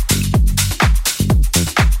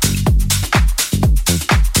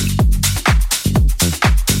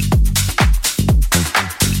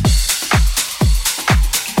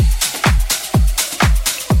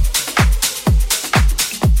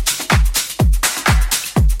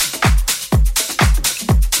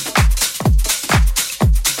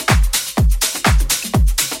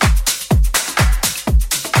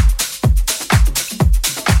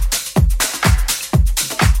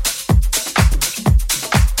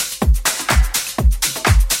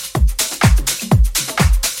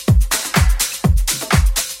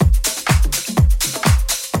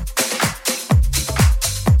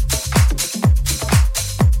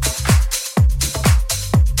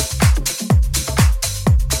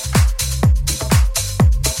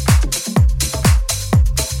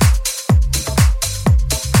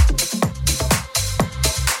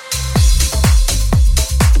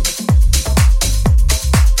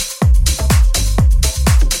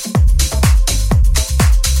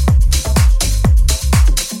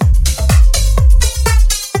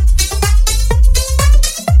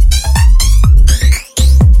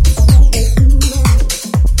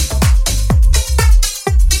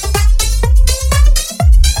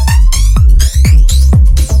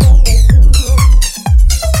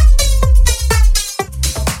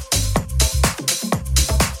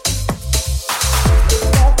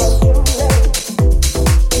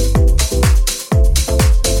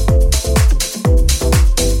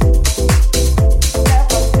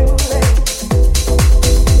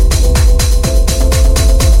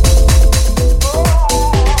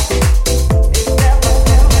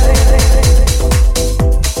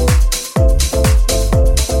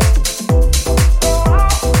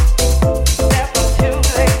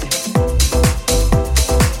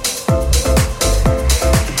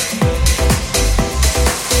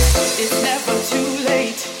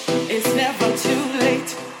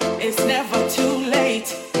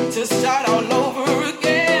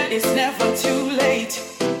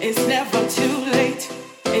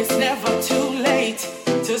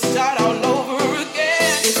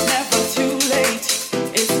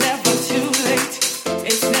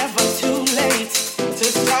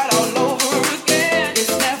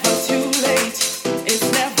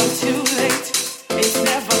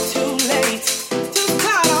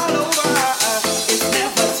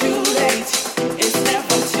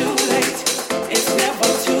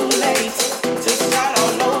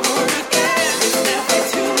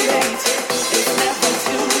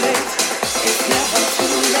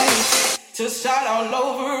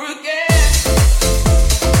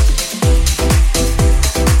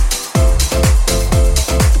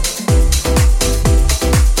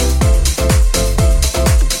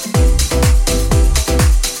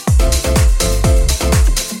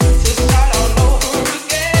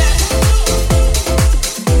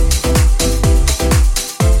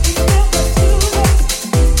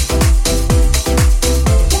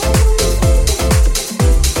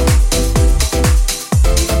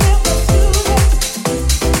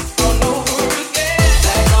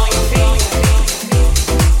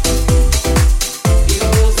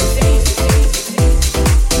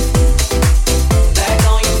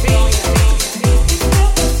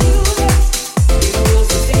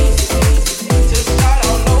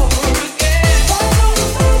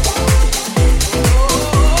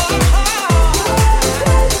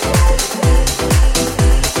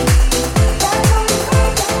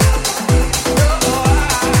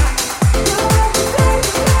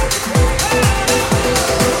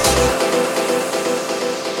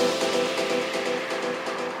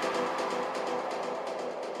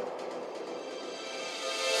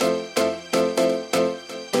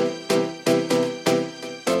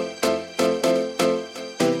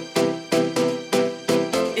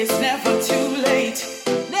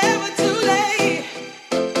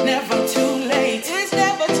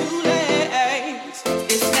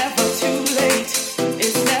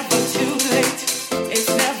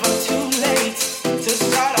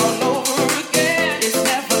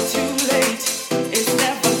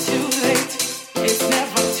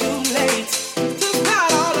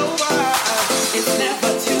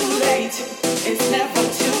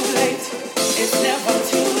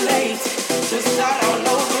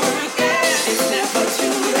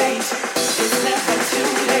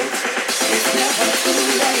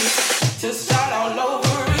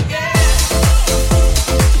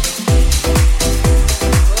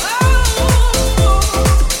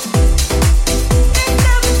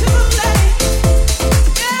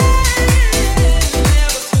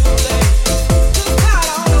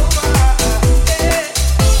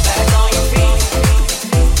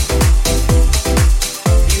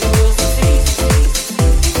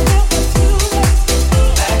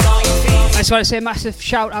 just want to say a massive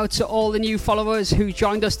shout out to all the new followers who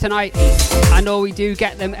joined us tonight. I know we do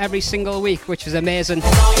get them every single week, which is amazing.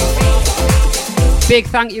 Big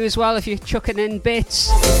thank you as well if you're chucking in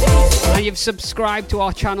bits and you've subscribed to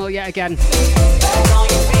our channel yet again.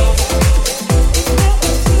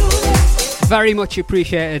 Very much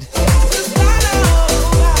appreciated.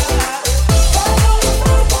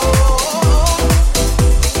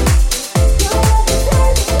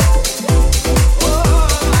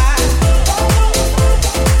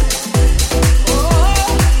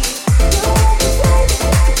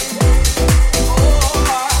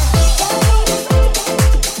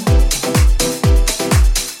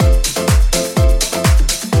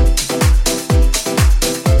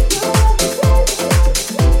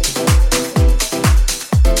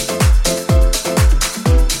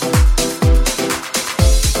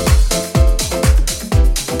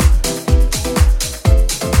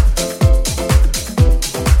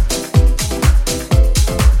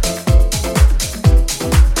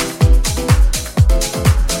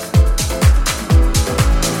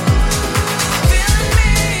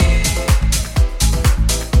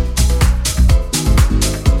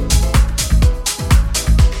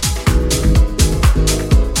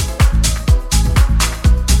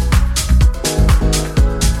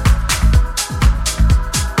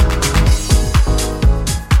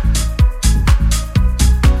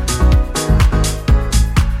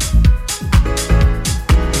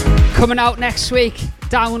 Coming out next week,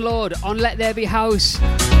 download on Let There Be House.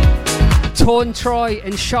 Tone Troy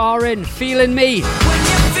and Sharon, Feeling Me.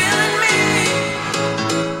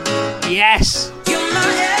 Yes.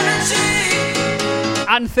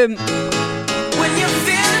 Anthem.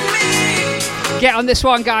 Get on this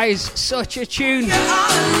one, guys. Such a tune.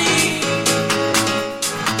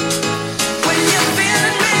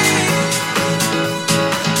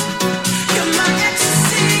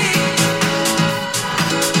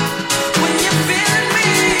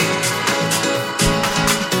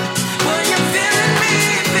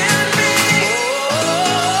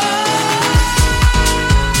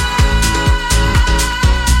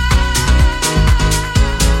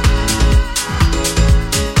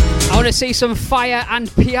 I want to see some fire and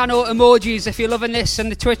piano emojis if you're loving this in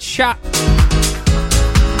the Twitch chat.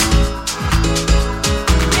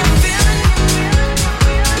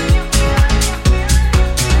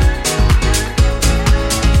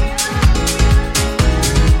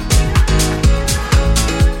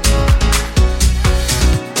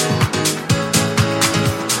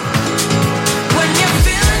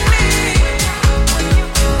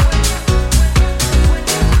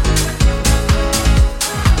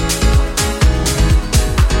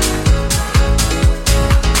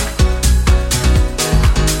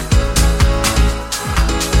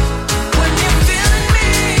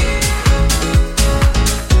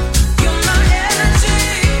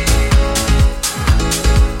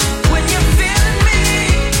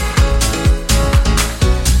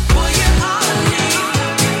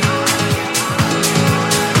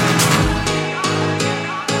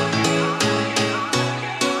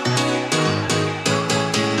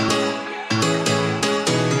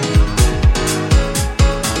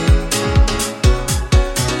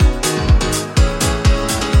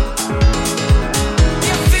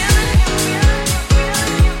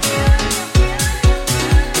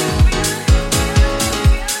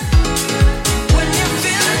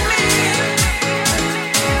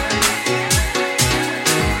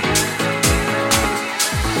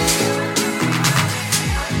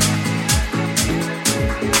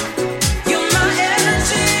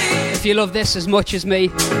 If you love this as much as me, you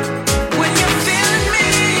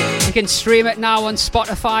can stream it now on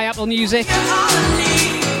Spotify, Apple Music,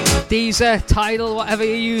 Deezer, Tidal, whatever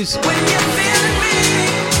you use.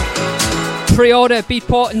 Pre-order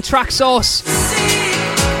Beatport and Traxsource.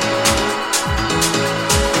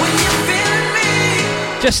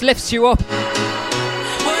 Just lifts you up.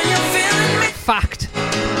 Fact.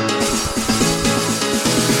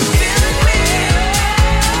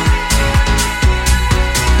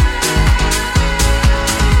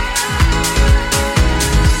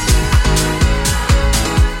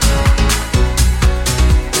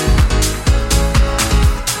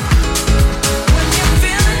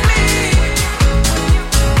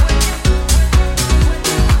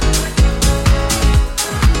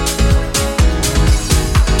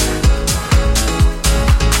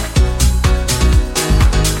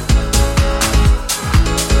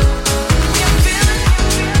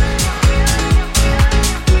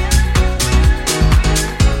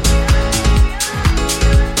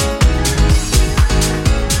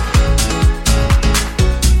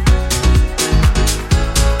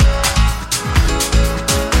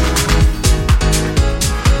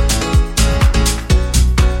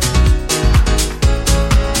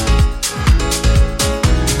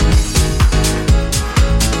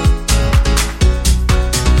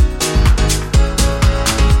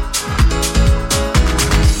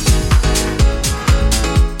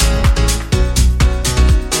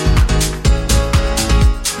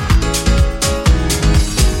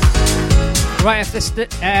 This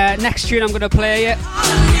next tune I'm going to play you.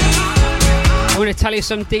 I'm going to tell you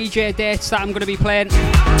some DJ dates that I'm going to be playing.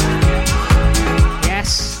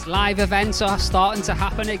 Yes, live events are starting to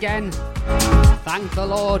happen again. Thank the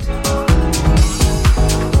Lord.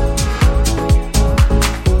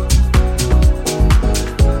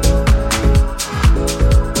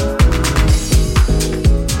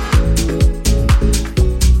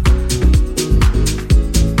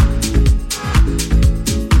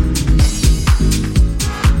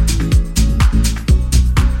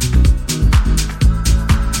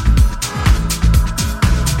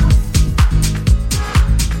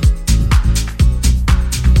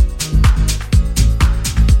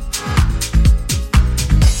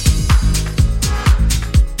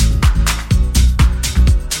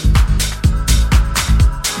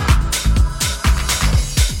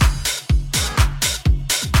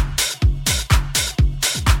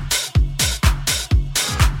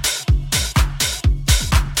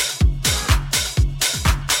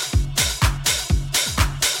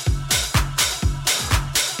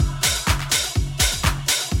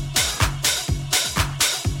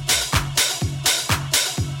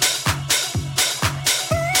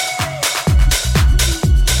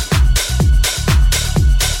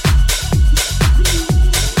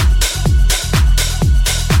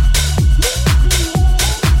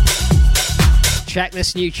 Check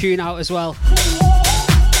this new tune out as well.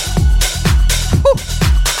 Woo.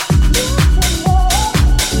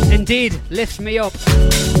 Indeed, lift me up.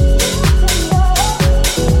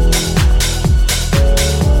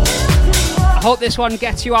 I hope this one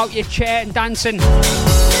gets you out your chair and dancing,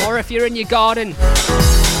 or if you're in your garden.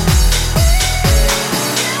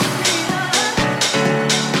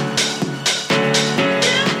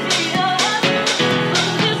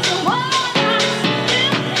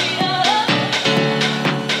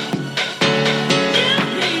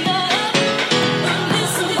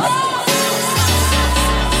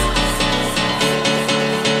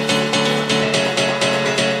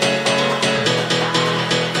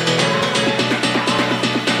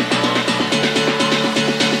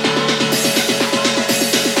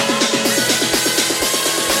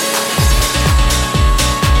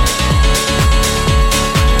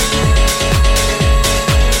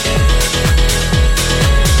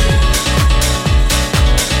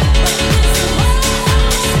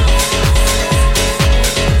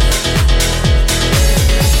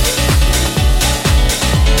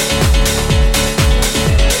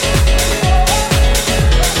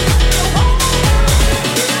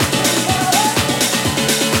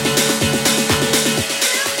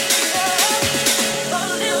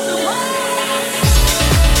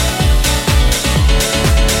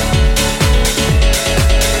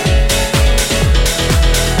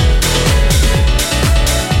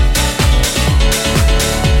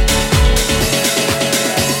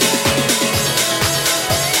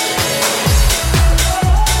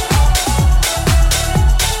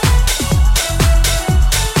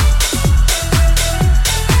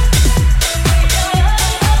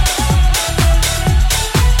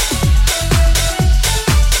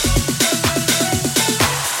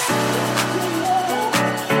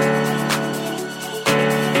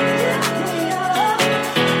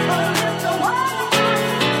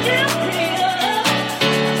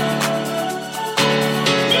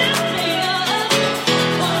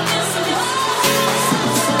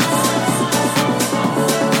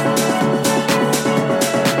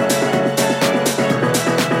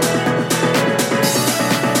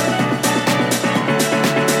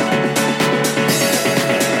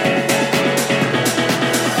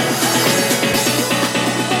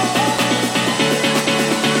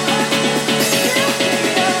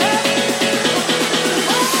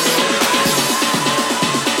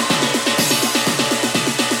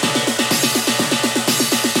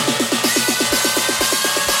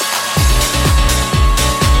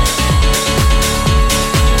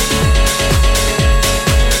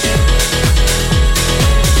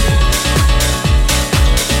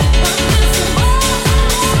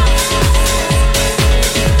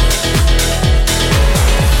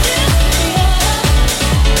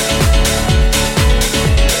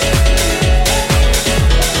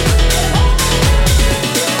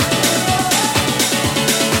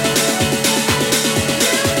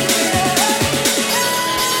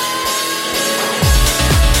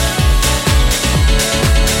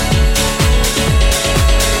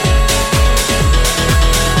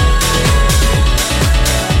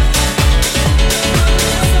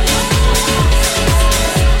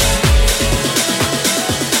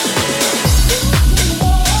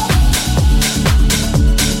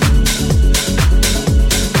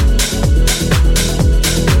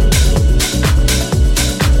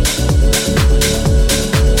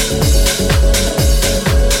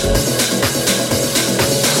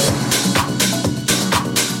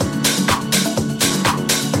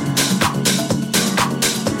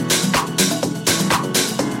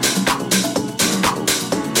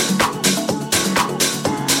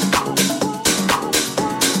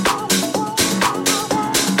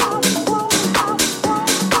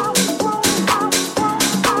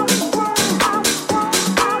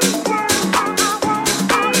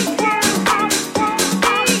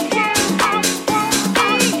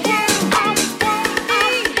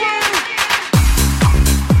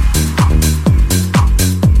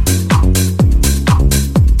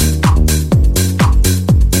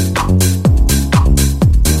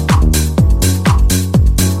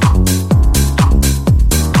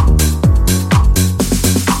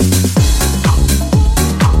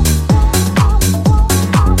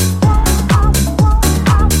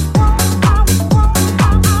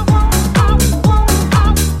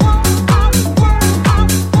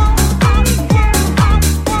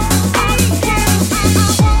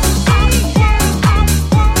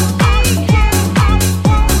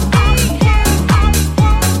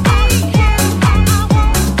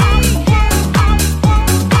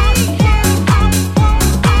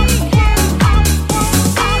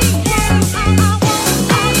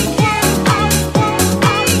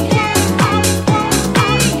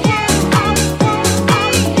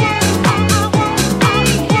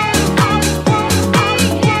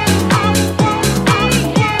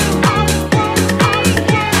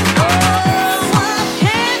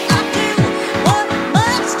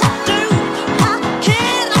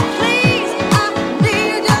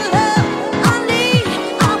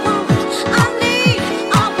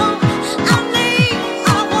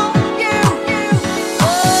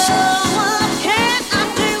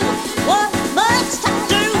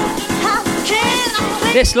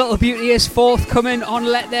 This little beauty is forthcoming on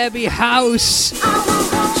Let There Be House.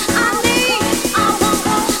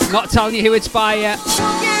 Not telling you who it's by yet.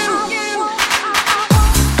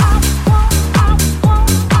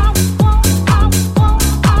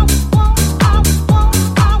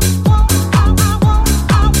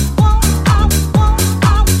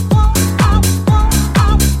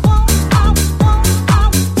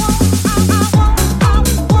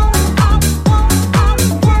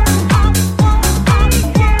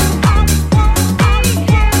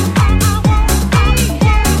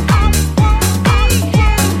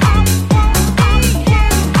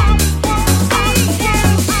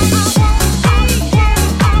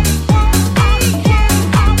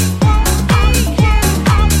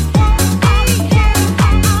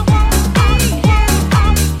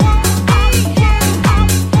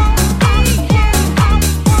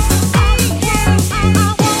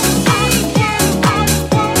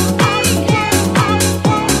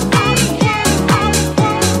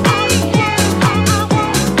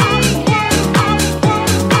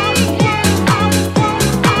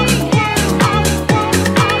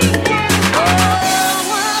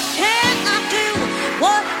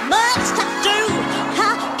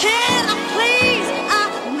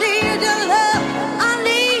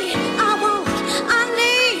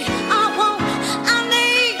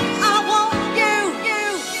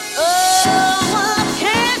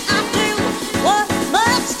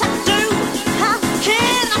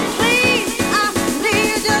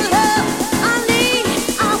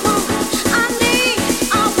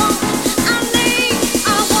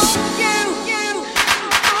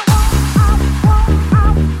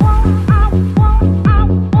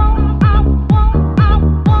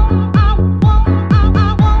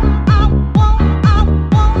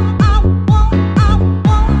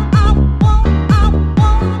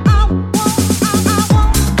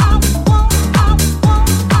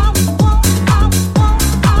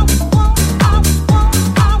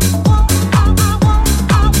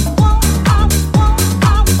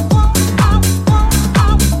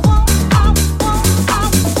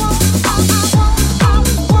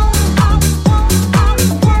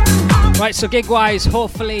 So gig-wise,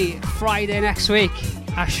 hopefully Friday next week,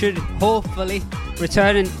 I should hopefully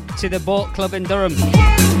returning to the Boat Club in Durham.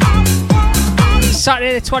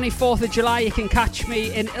 Saturday the 24th of July, you can catch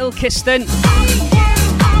me in Ilkeston.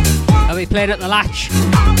 I'll be playing at the Latch.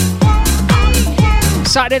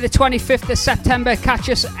 Saturday the 25th of September, catch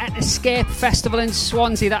us at Escape Festival in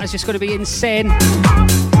Swansea. That is just going to be insane.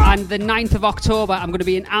 And the 9th of October, I'm going to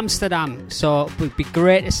be in Amsterdam. So it would be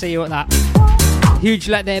great to see you at that. Huge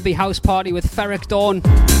Let There Be House party with Ferric Dawn,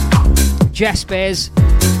 Jess Bays,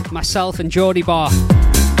 myself and Jody Barr.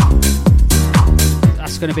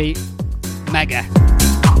 That's going to be mega.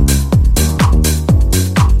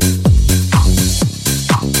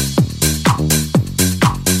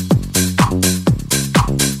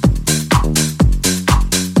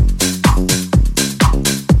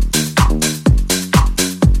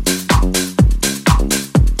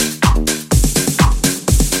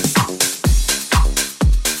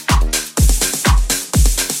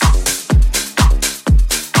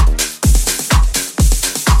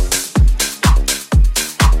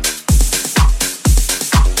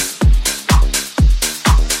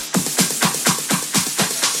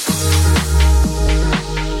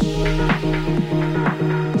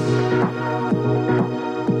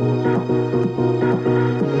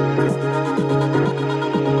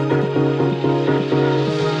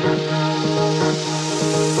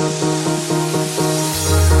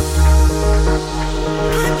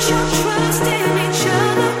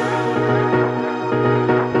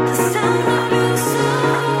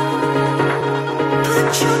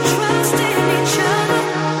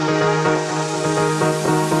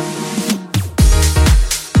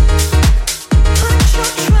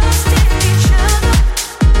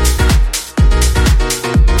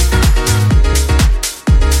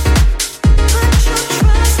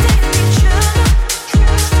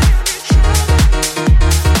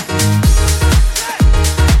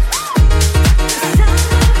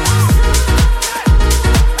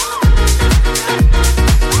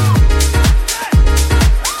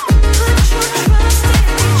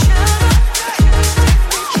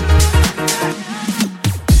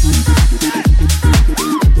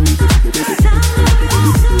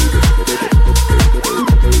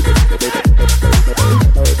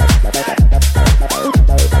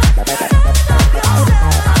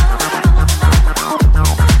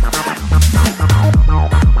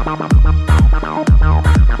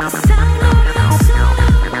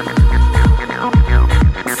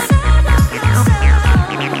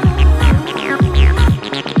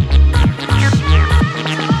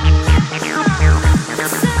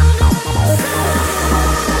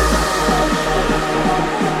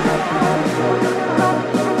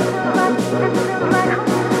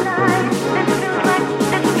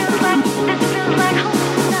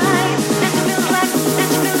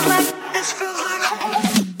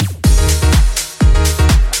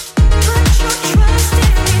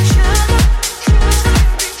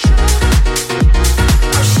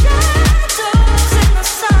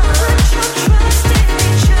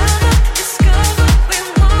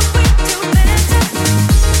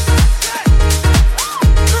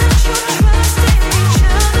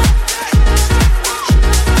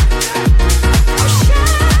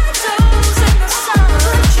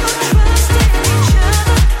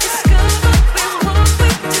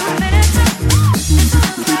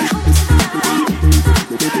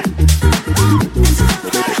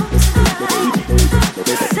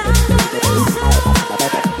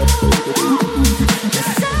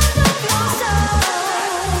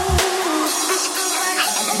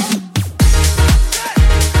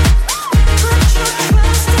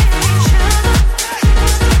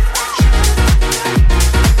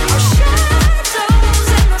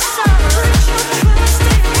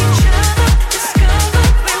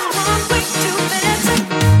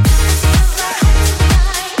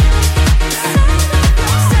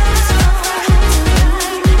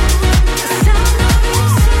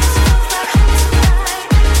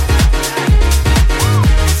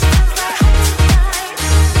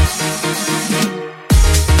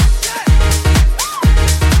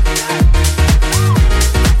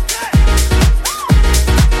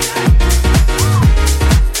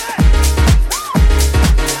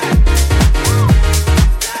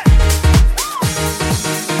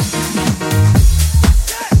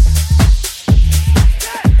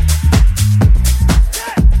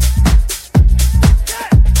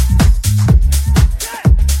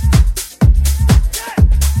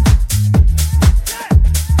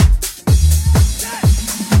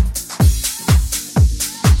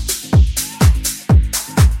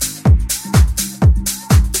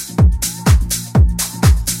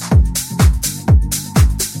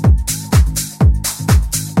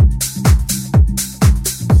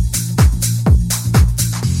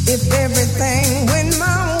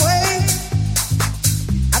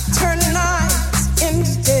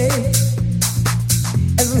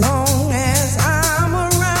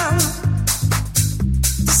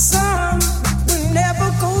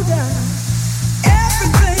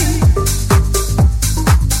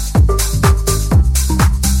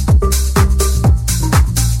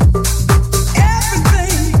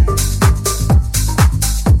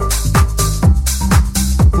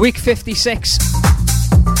 Week 56.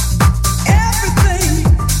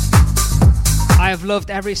 I have loved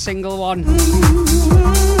every single one.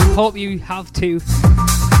 Hope you have too.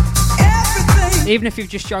 Even if you've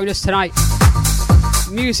just joined us tonight.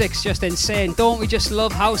 Music's just insane. Don't we just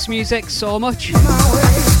love house music so much?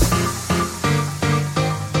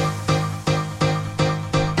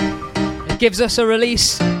 It gives us a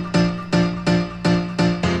release.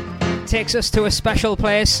 Takes us to a special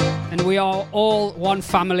place, and we are all one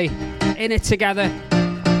family in it together.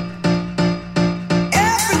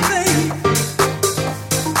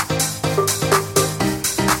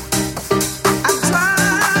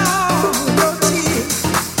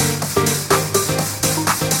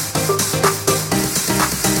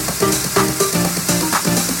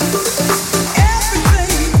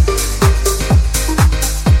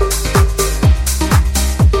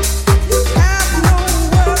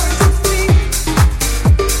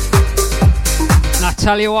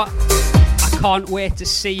 Tell you what, I can't wait to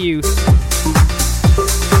see you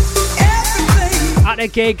at a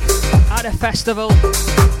gig, at a festival,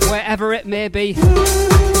 wherever it may be.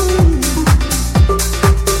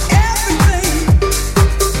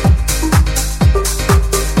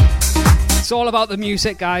 It's all about the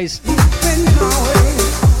music, guys.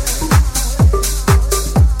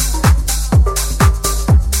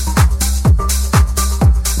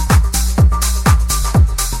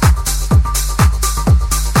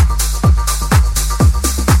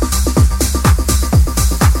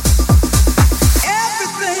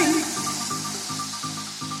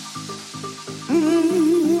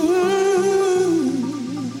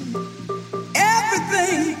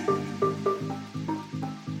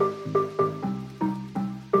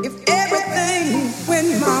 If everything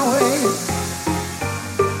went my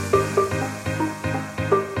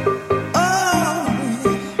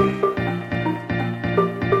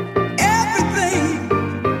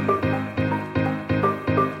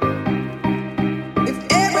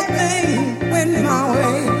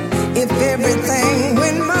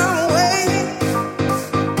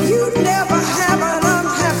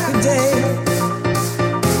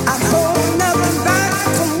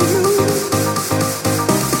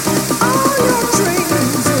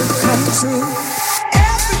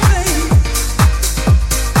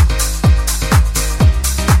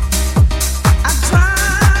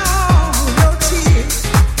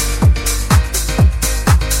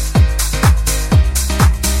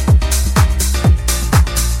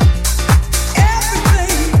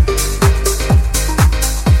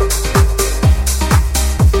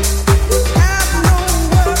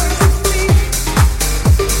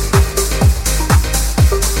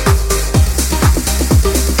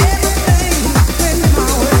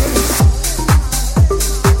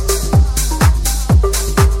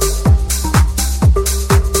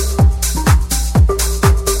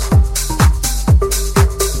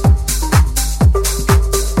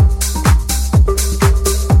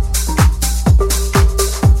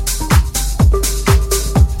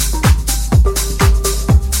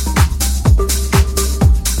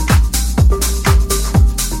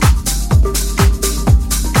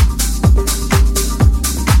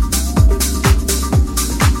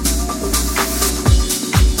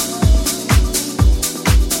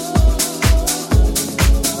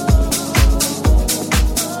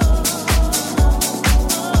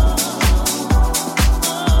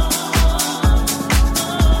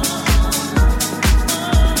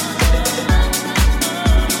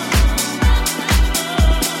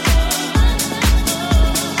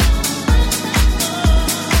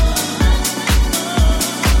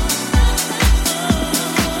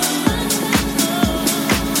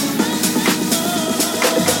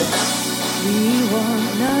We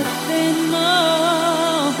want nothing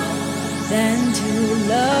more than to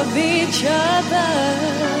love each other.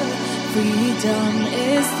 Freedom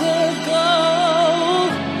is the goal.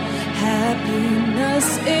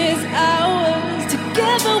 Happiness is ours.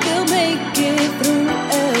 Together we'll make it through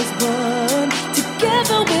as one.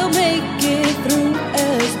 Together we'll make it through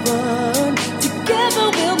as one. Together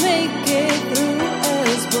we'll make it through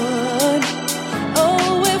as one.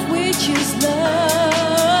 Oh, if we choose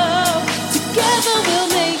love, together we'll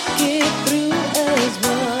make it through as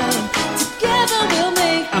one. Together we'll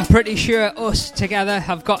make. I'm pretty sure us together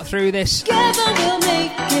have got through this. Together we'll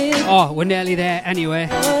make it. Oh, we're nearly there anyway.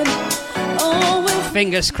 Oh, if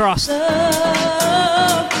Fingers crossed.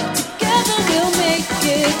 love, together we'll make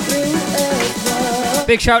it through as one.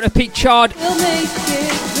 Big shout to Pete Chard, We'll make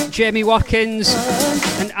it through. Jamie Watkins,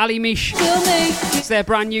 and Ali Mish. We'll make it. It's their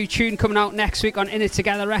brand new tune coming out next week on In It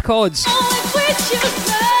Together Records. Oh, if we choose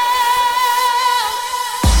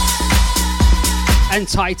love.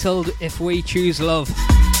 Entitled If We Choose Love.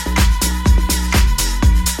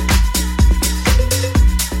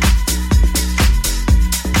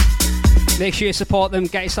 Make sure you support them,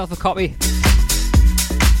 get yourself a copy.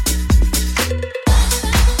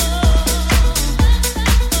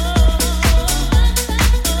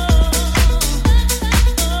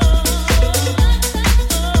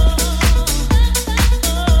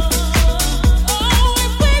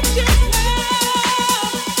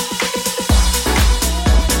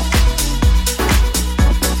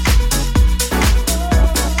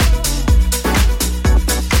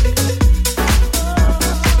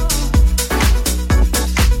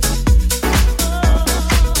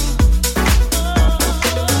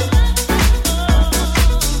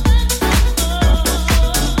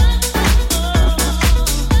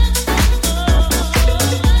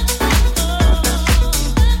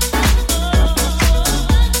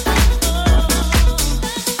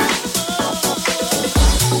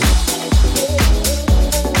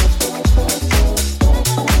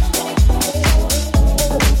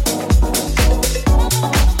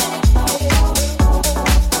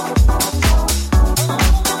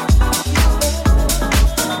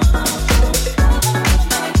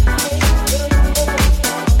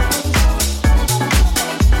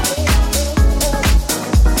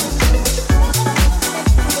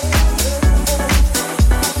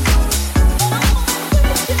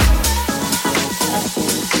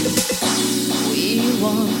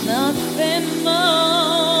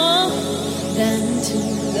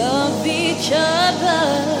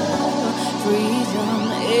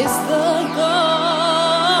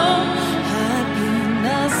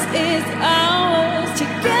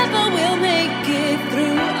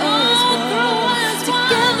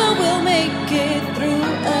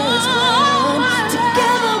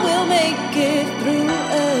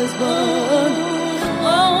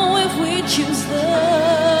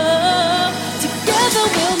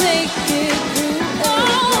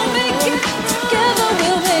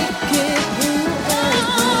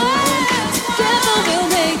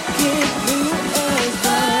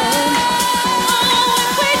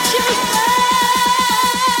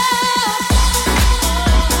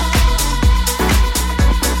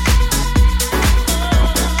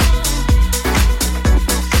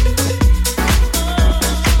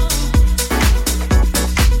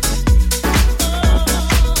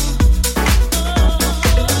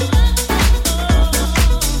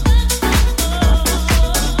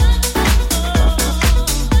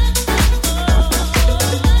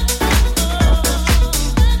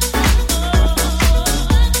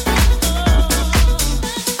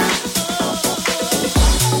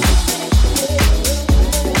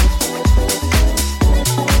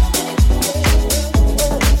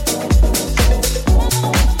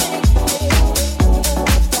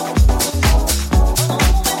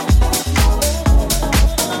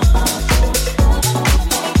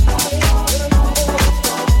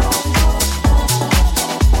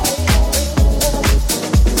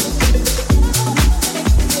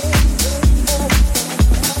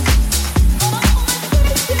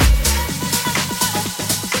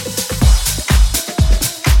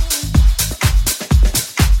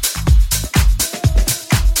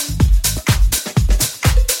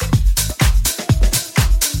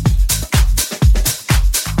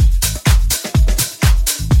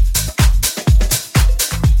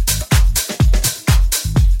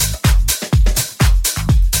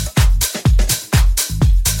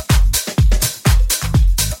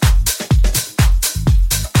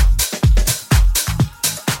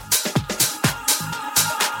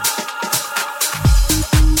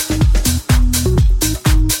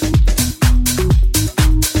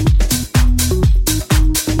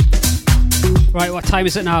 Right, what time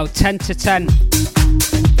is it now? 10 to 10.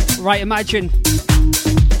 Right, imagine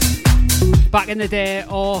back in the day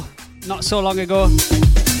or not so long ago,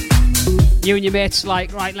 you and your mates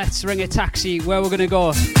like, right, let's ring a taxi. Where we're going to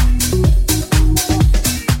go?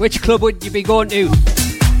 Which club would you be going to?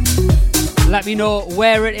 Let me know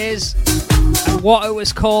where it is and what it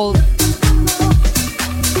was called.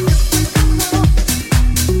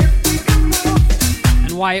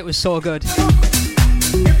 And why it was so good.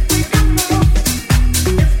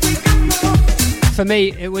 For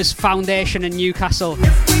me, it was Foundation in Newcastle.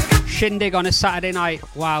 Shindig on a Saturday night.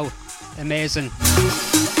 Wow, amazing.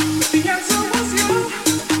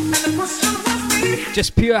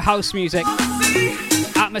 Just pure house music.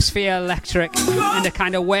 Atmosphere electric and a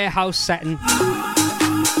kind of warehouse setting.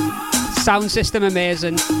 Sound system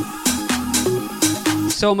amazing.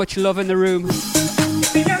 So much love in the room.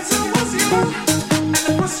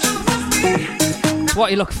 It's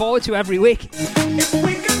what you look forward to every week.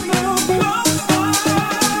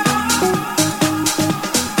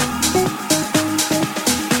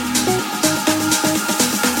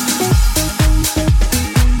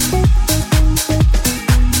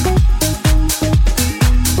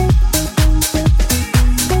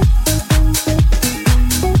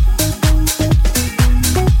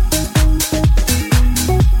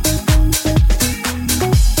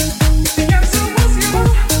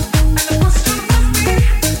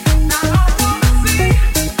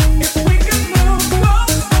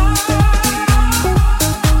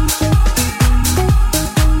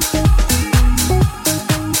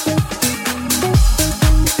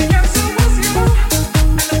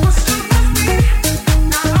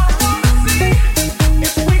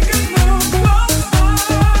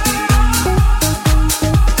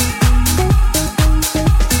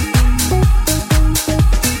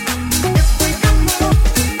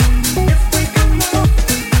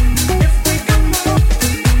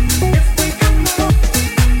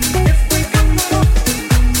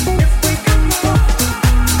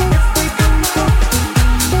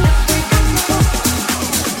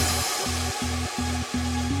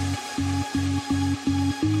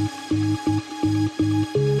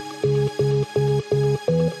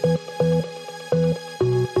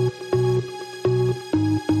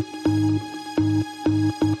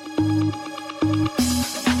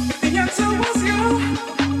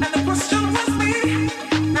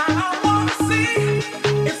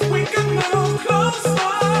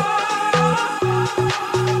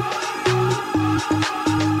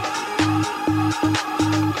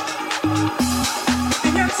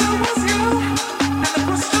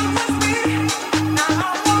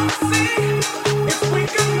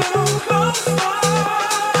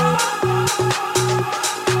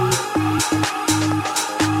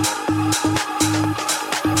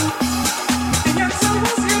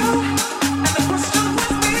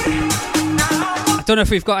 Don't know if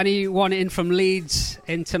we've got anyone in from Leeds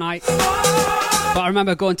in tonight, but I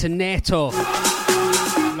remember going to NATO.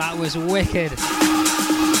 That was wicked.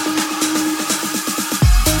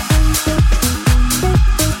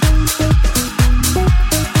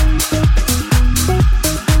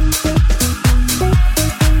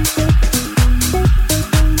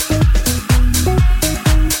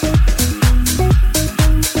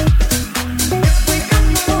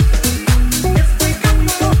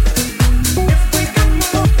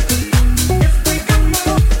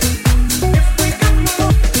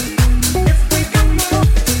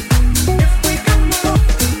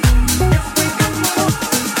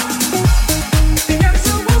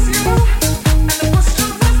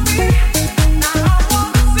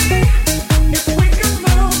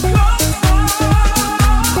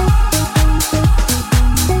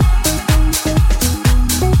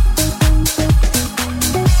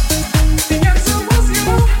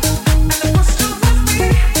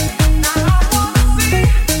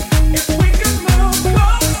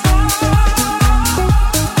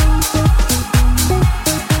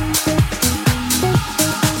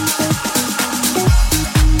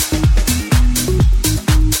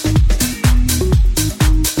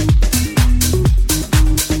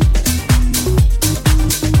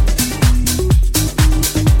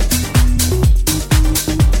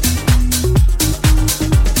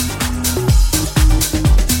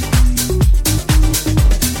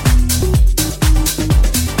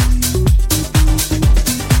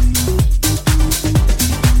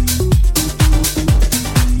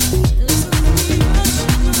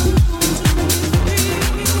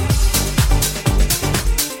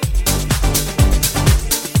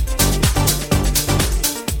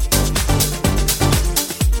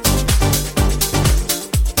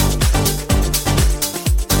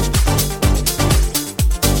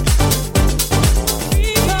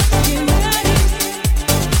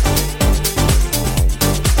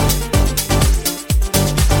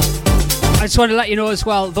 want to let you know as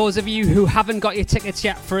well, those of you who haven't got your tickets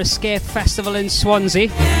yet for Escape Festival in Swansea,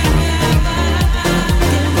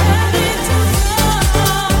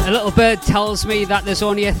 a little bird tells me that there's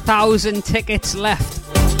only 1,000 tickets left.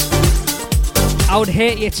 I would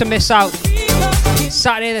hate you to miss out.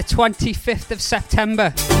 Saturday the 25th of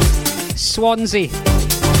September, Swansea,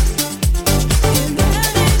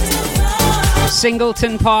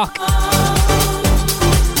 Singleton Park.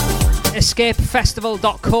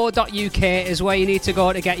 escapefestival.co.uk is where you need to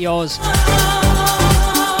go to get yours.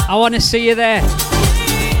 I want to see you there.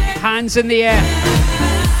 Hands in the air.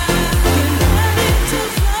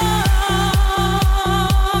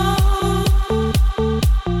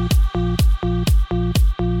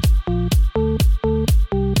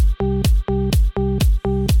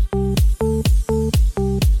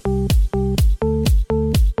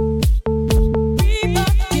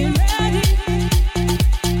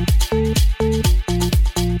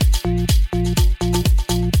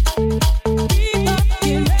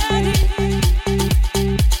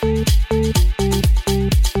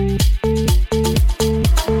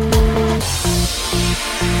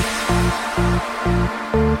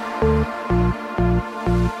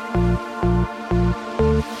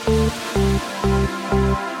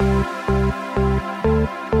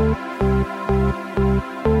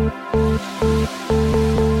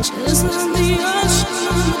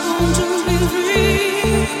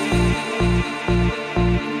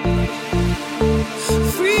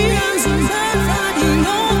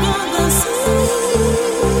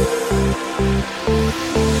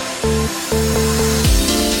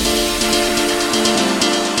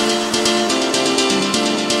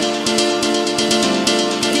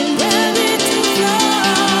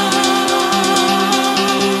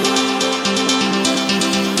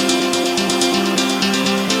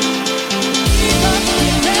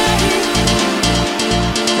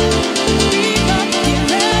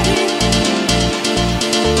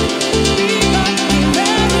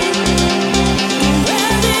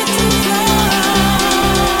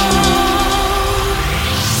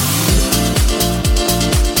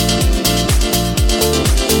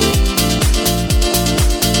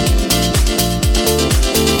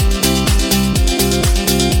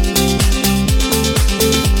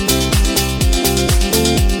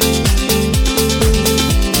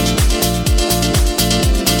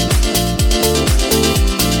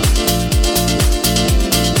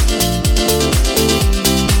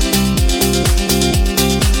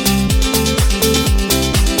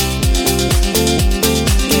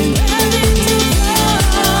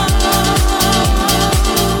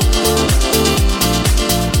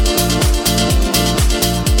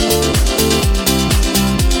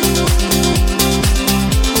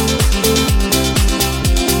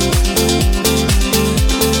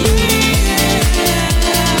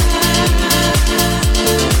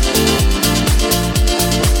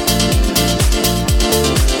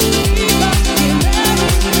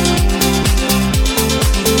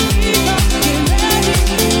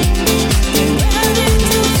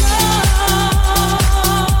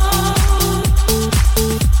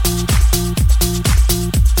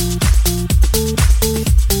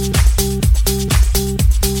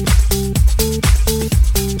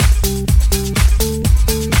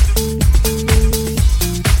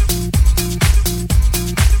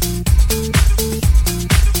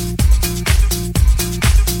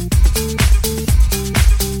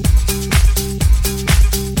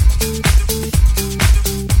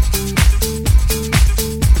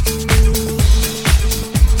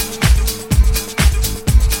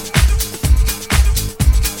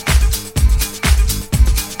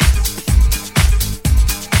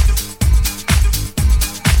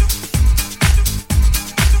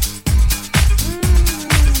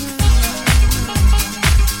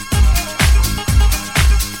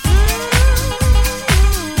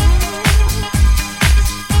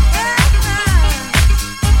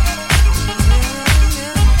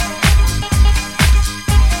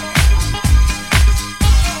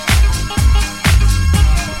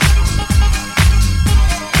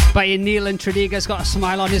 Neil Intradiga's got a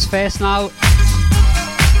smile on his face now.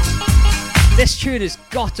 This tune has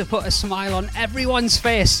got to put a smile on everyone's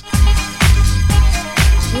face.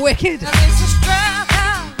 Wicked.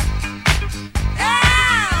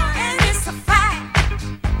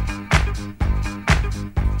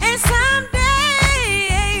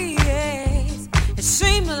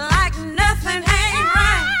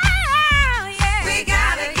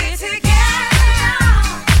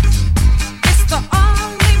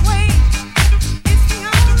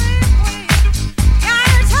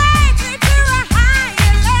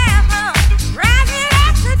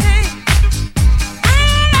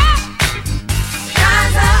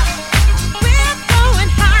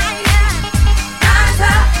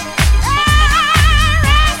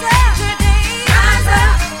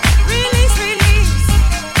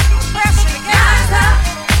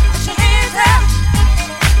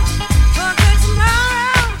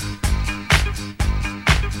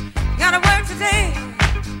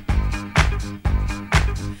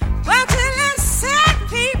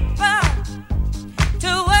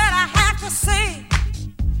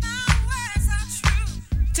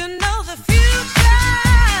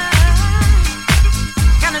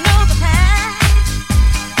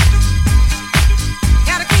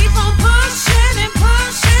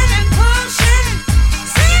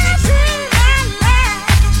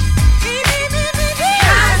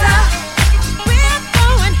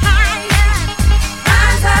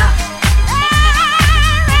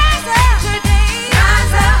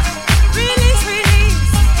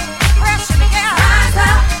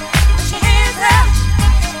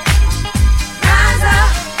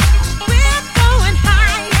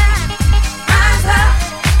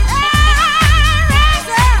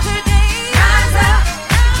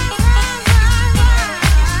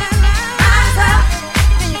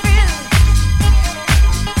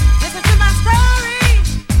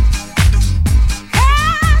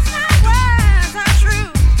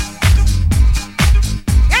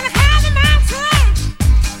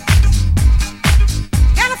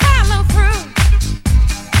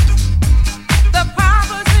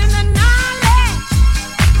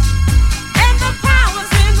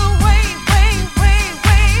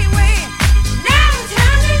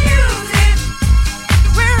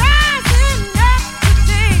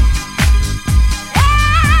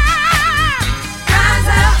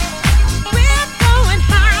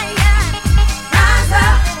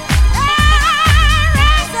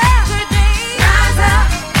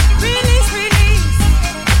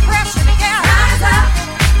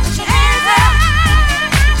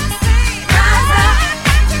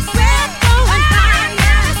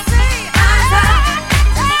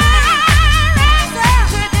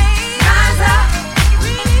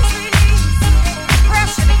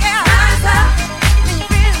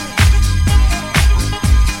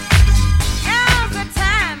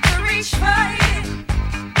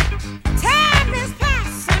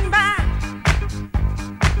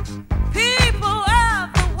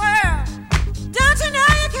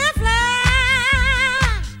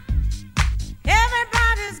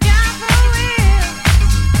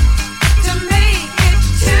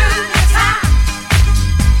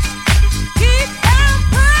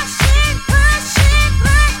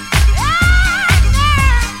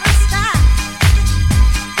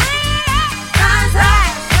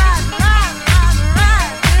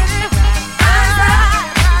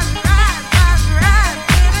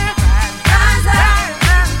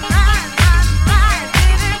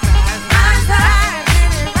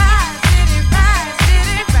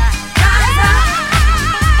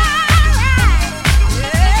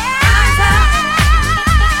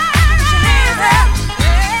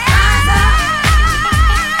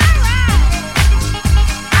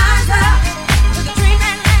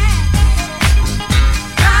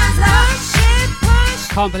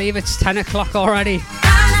 Can't believe it's 10 o'clock already.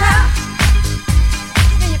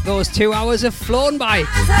 Those 2 hours have flown by.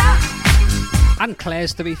 And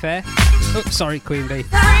Claire's, to be fair. Oh, sorry, Queen Bee.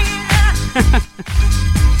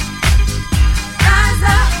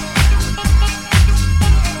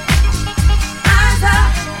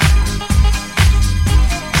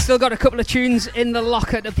 Still got a couple of tunes in the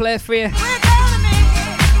locker to play for you.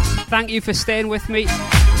 Thank you for staying with me.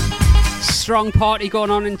 Strong party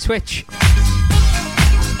going on in Twitch.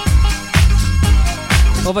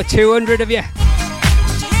 Over 200 of you.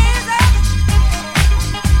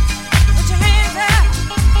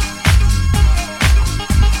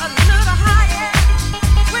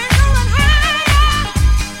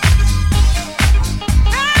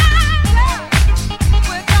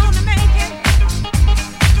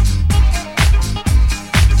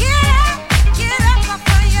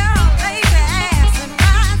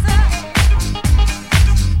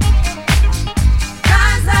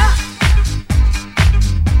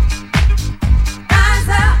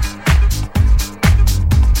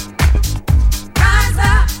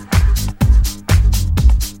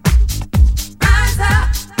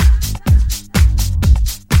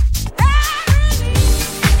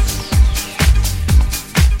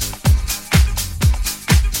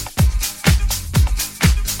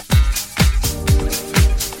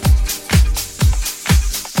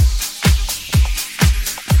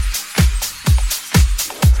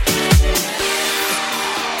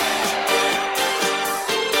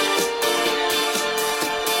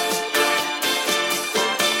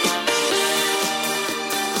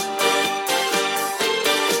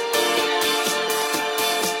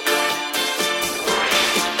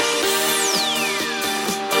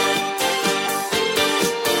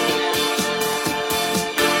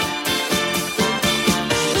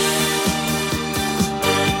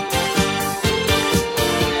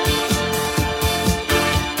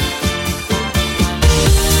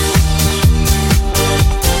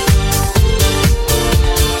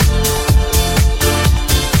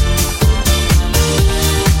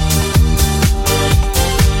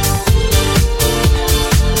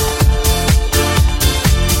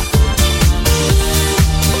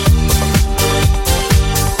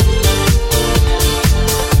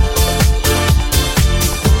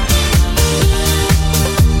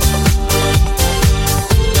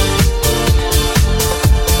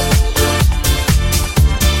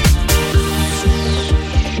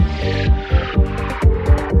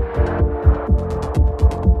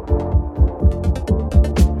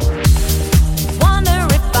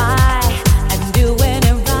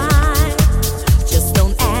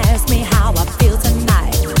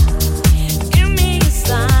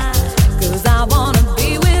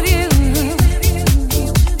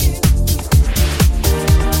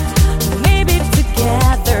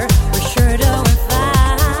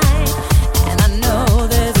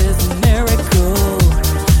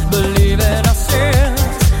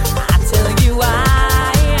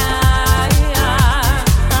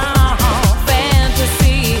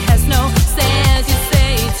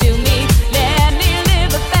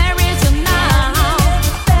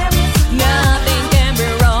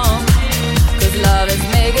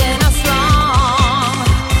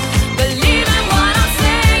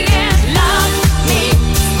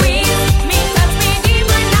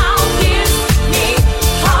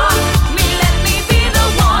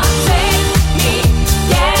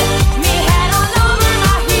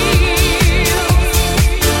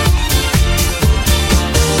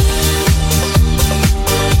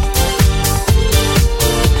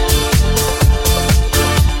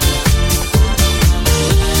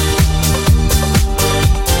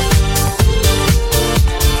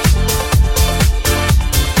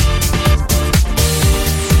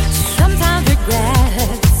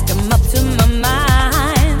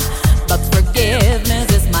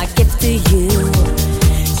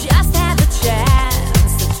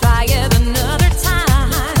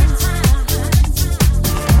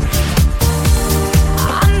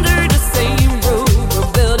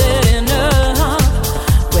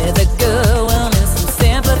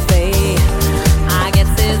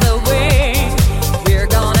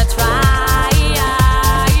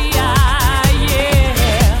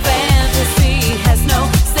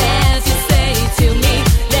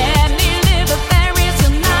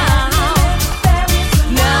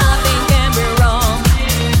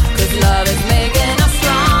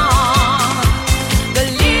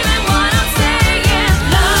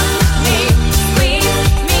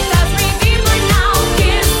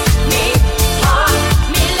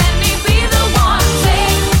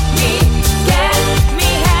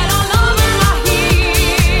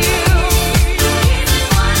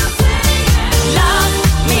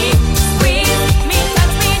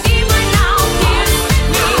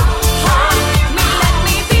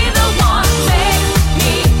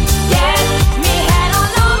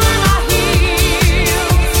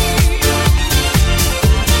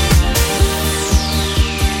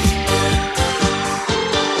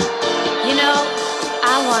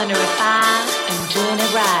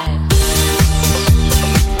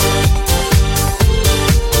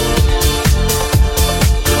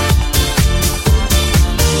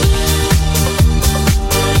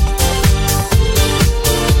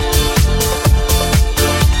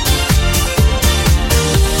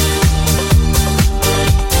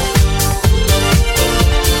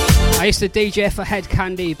 to DJ for Head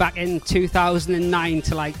Candy back in 2009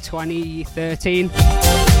 to like 2013.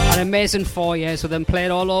 An amazing 4 years with them,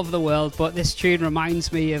 played all over the world, but this tune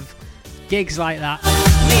reminds me of gigs like that.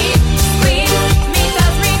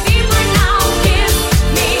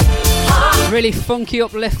 Really funky,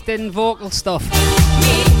 uplifting vocal stuff.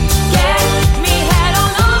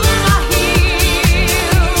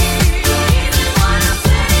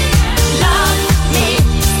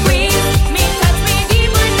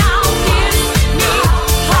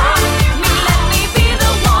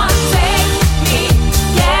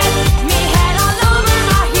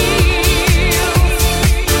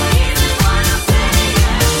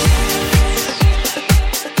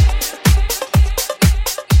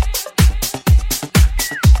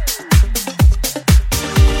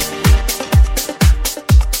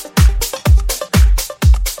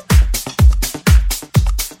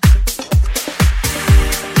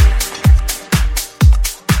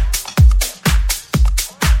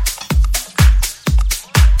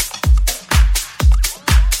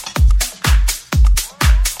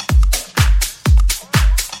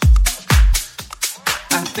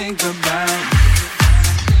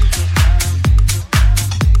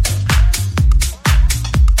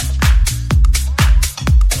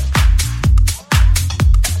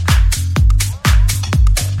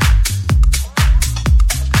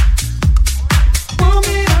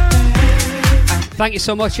 Thank you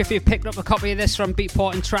so much if you picked up a copy of this from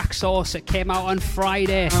Beatport and Traxsource. It came out on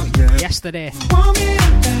Friday, yesterday. It's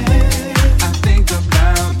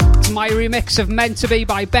my remix of Meant to Be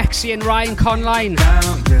by Bexy and Ryan Conline.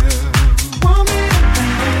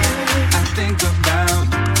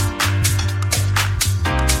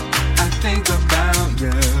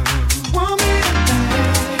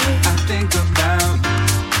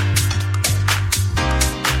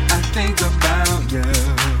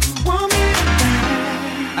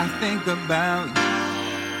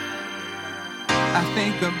 I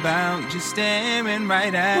think about you staring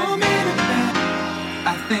right at me.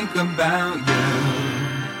 I think about you.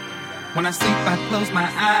 When I sleep, I close my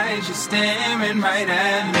eyes, you're staring right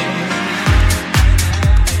at me.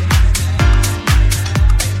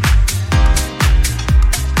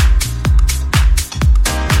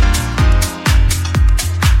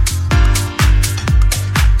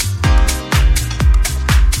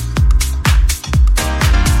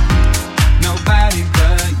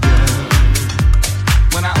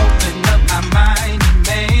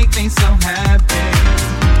 So happy,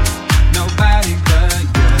 nobody but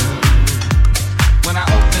you. When I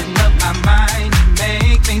open up my mind, you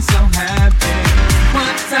make me so happy.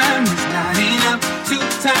 One time is not enough, 2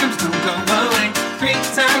 times don't go away, 3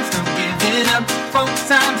 times don't give it up, 4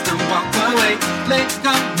 times don't walk away. Let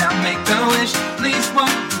go, now make a wish, please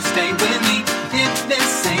won't you stay with me? If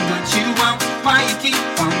this ain't what you want, why you keep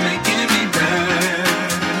on making me bad?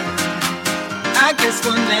 I guess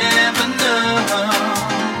we'll never know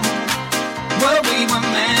what we were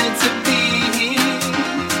meant to be.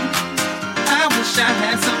 I wish I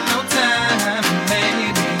had some more time,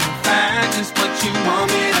 maybe find just what you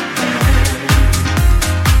want me to be.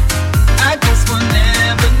 I guess we'll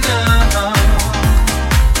never know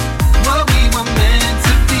what we were meant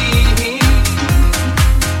to be.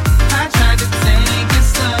 I tried to take it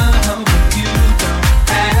slow, but you don't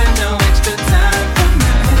have no extra time for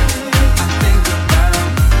me. I think about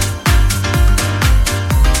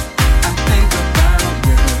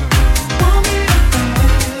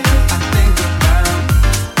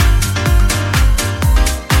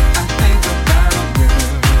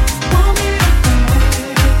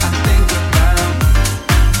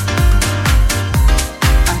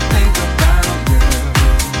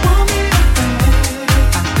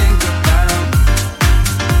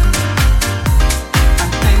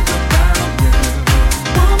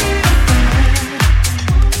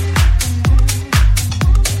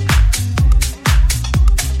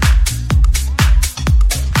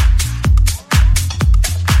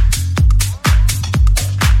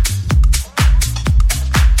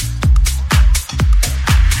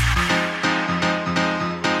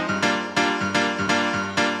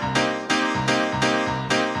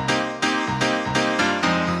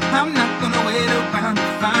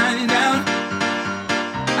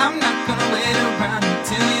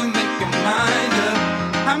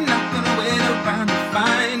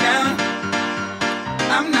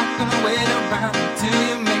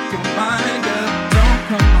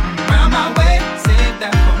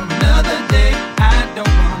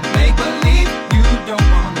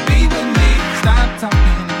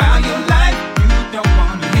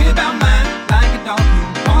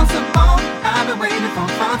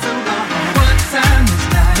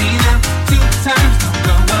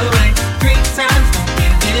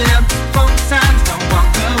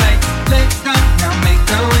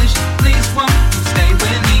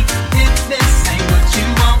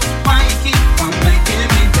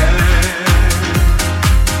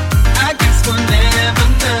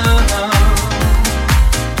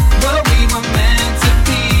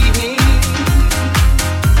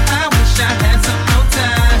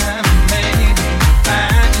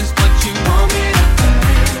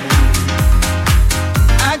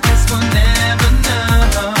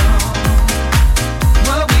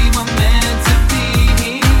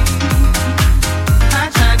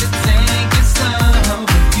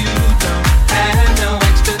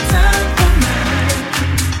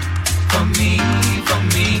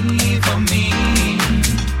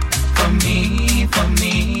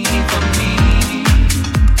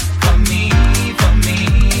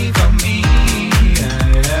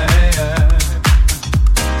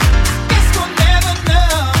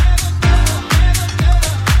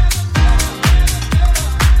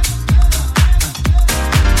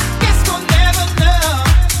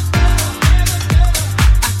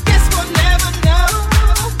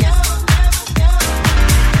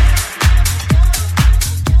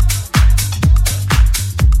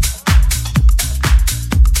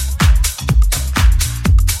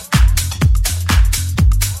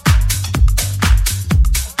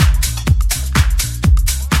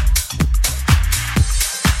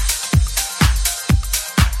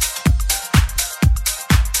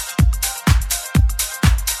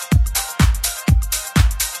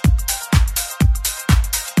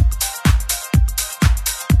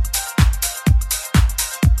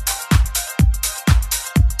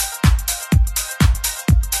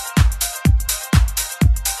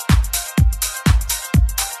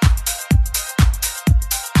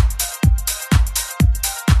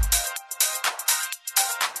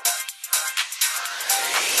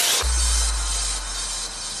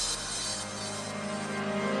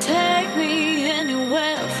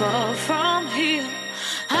far from here.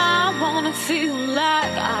 I wanna feel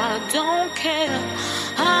like I don't care.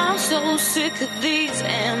 I'm so sick of these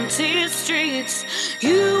empty streets.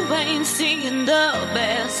 You ain't seeing the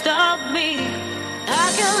best of me. I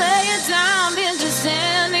can lay it down in just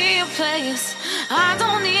any place. I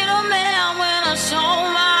don't need a man when I show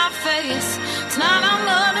my face. Tonight I'm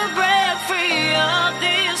gonna break free of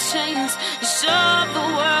these chains and show the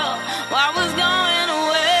world what was going away.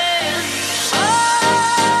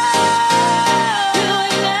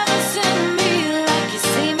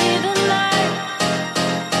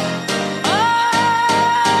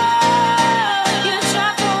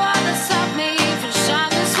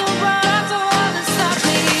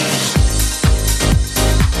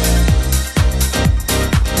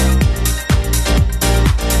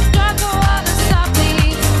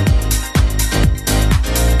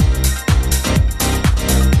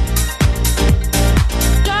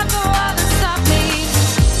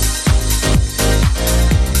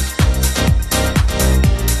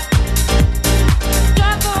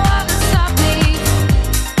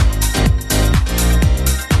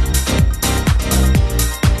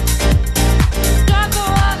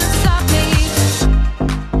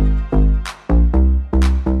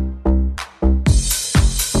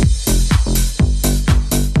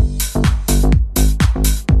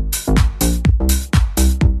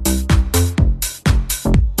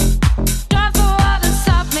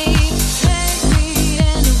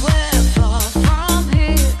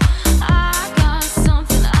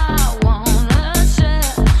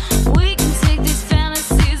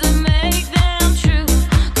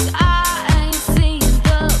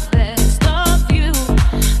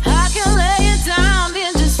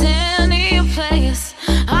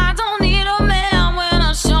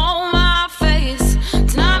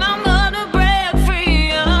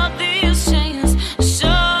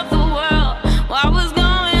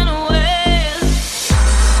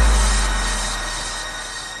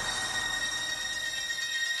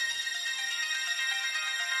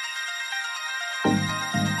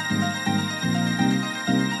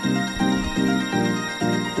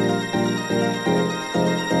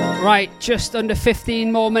 Right, just under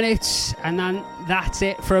 15 more minutes, and then that's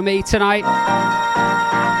it from me tonight.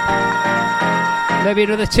 Maybe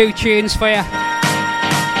another 2 tunes for you.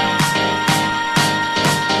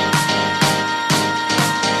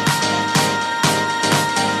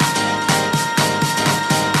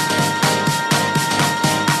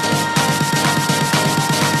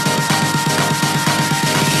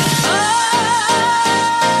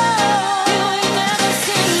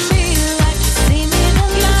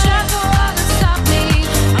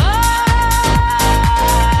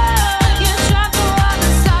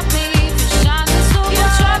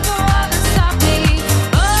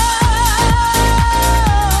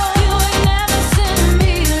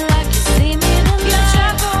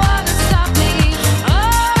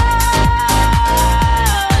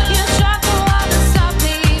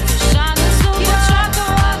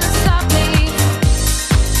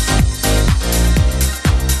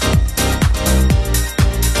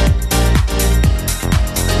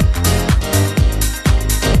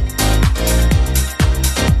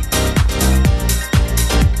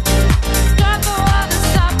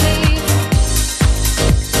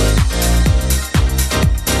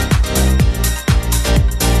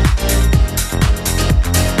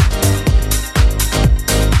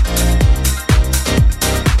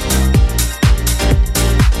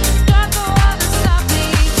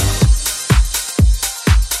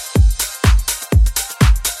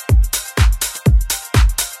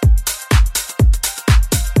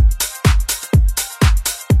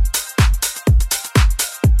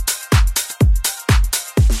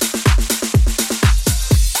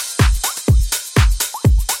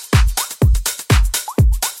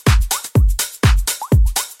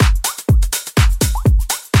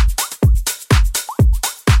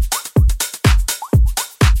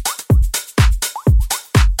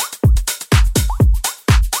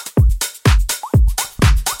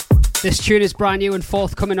 This tune is brand new and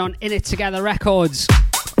forthcoming on In It Together Records. Do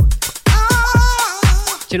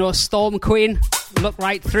you know Storm Queen? Look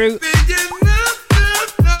right through.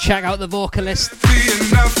 Check out the vocalist.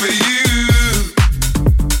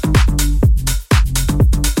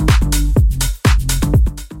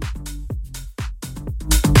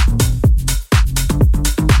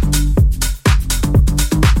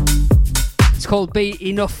 It's called Be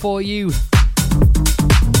Enough For You.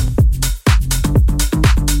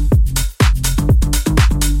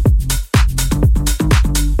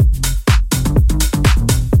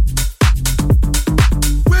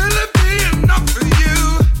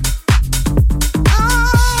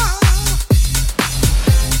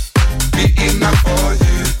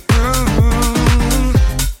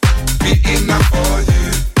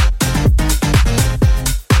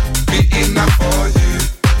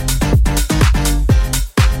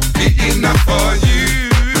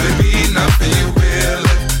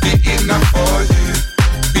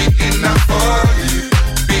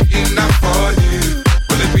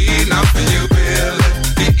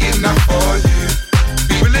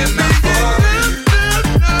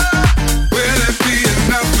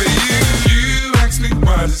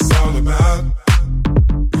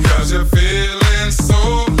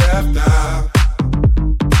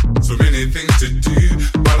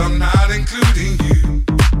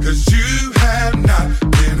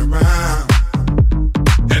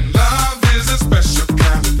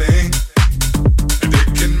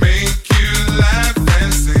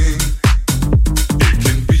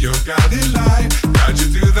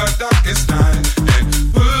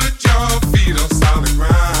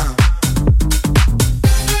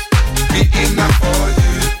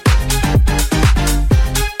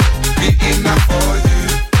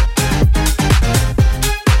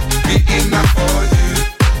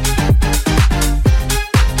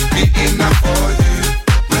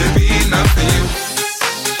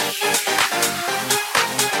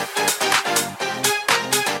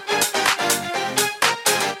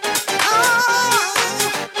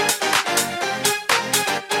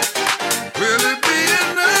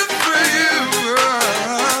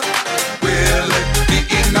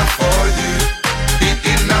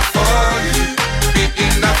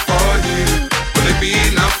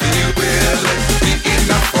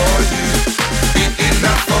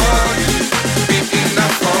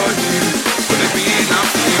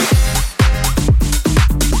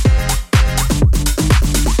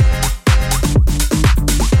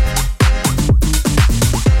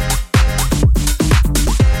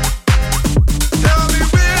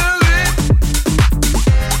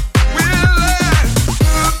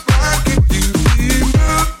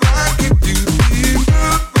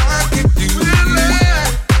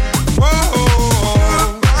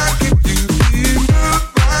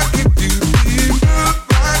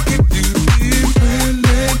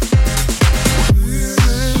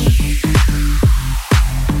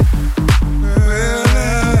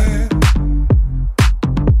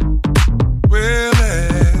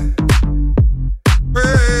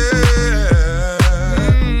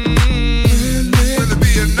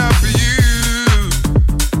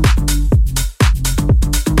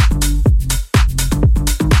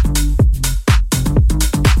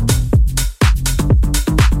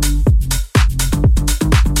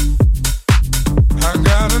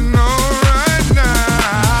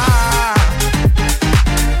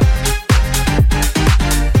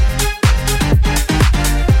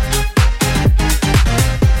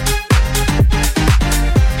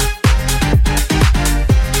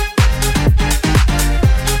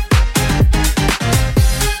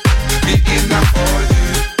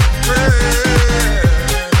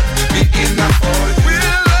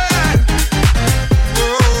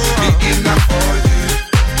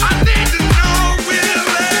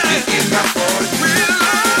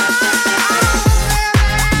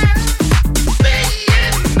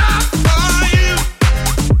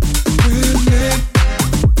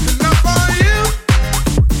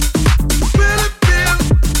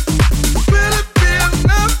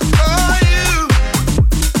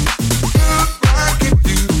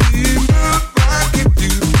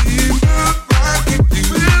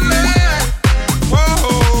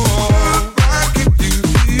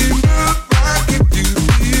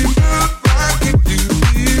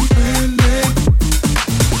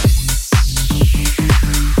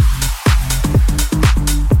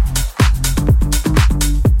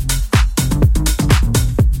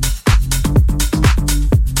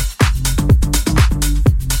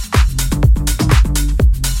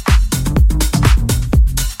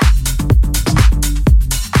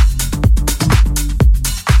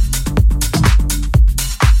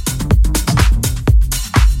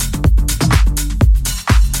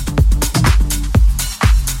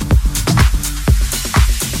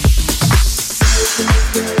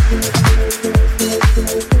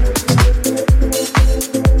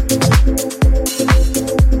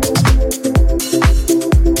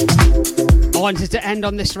 wanted to end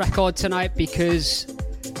on this record tonight because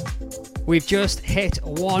we've just hit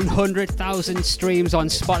 100,000 streams on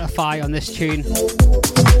Spotify on this tune.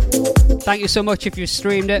 Thank you so much if you've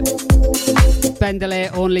streamed it. Ben Delay,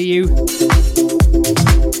 only you.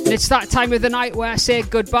 And it's that time of the night where I say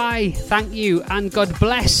goodbye, thank you, and God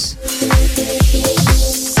bless.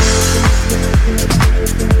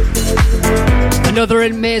 Another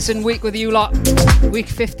amazing week with you lot. Week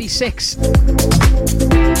 56.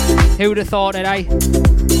 Who would have thought it, eh?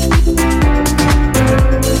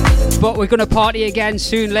 But we're going to party again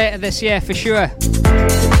soon later this year for sure.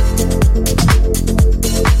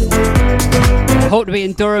 Hope to be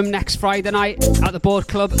in Durham next Friday night at the Boat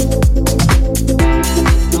Club.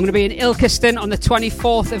 I'm going to be in Ilkeston on the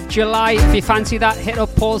 24th of July. If you fancy that, hit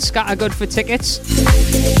up Paul Scattergood for tickets.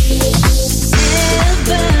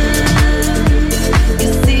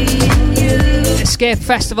 Escape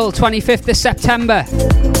Festival, 25th of September.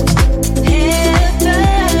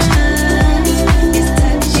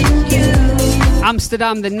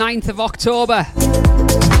 Amsterdam, the 9th of October.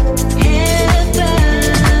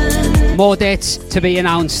 More dates to be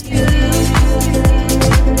announced.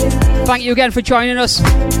 Thank you again for joining us.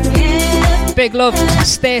 Big love,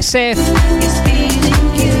 stay safe.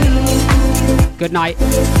 Good night.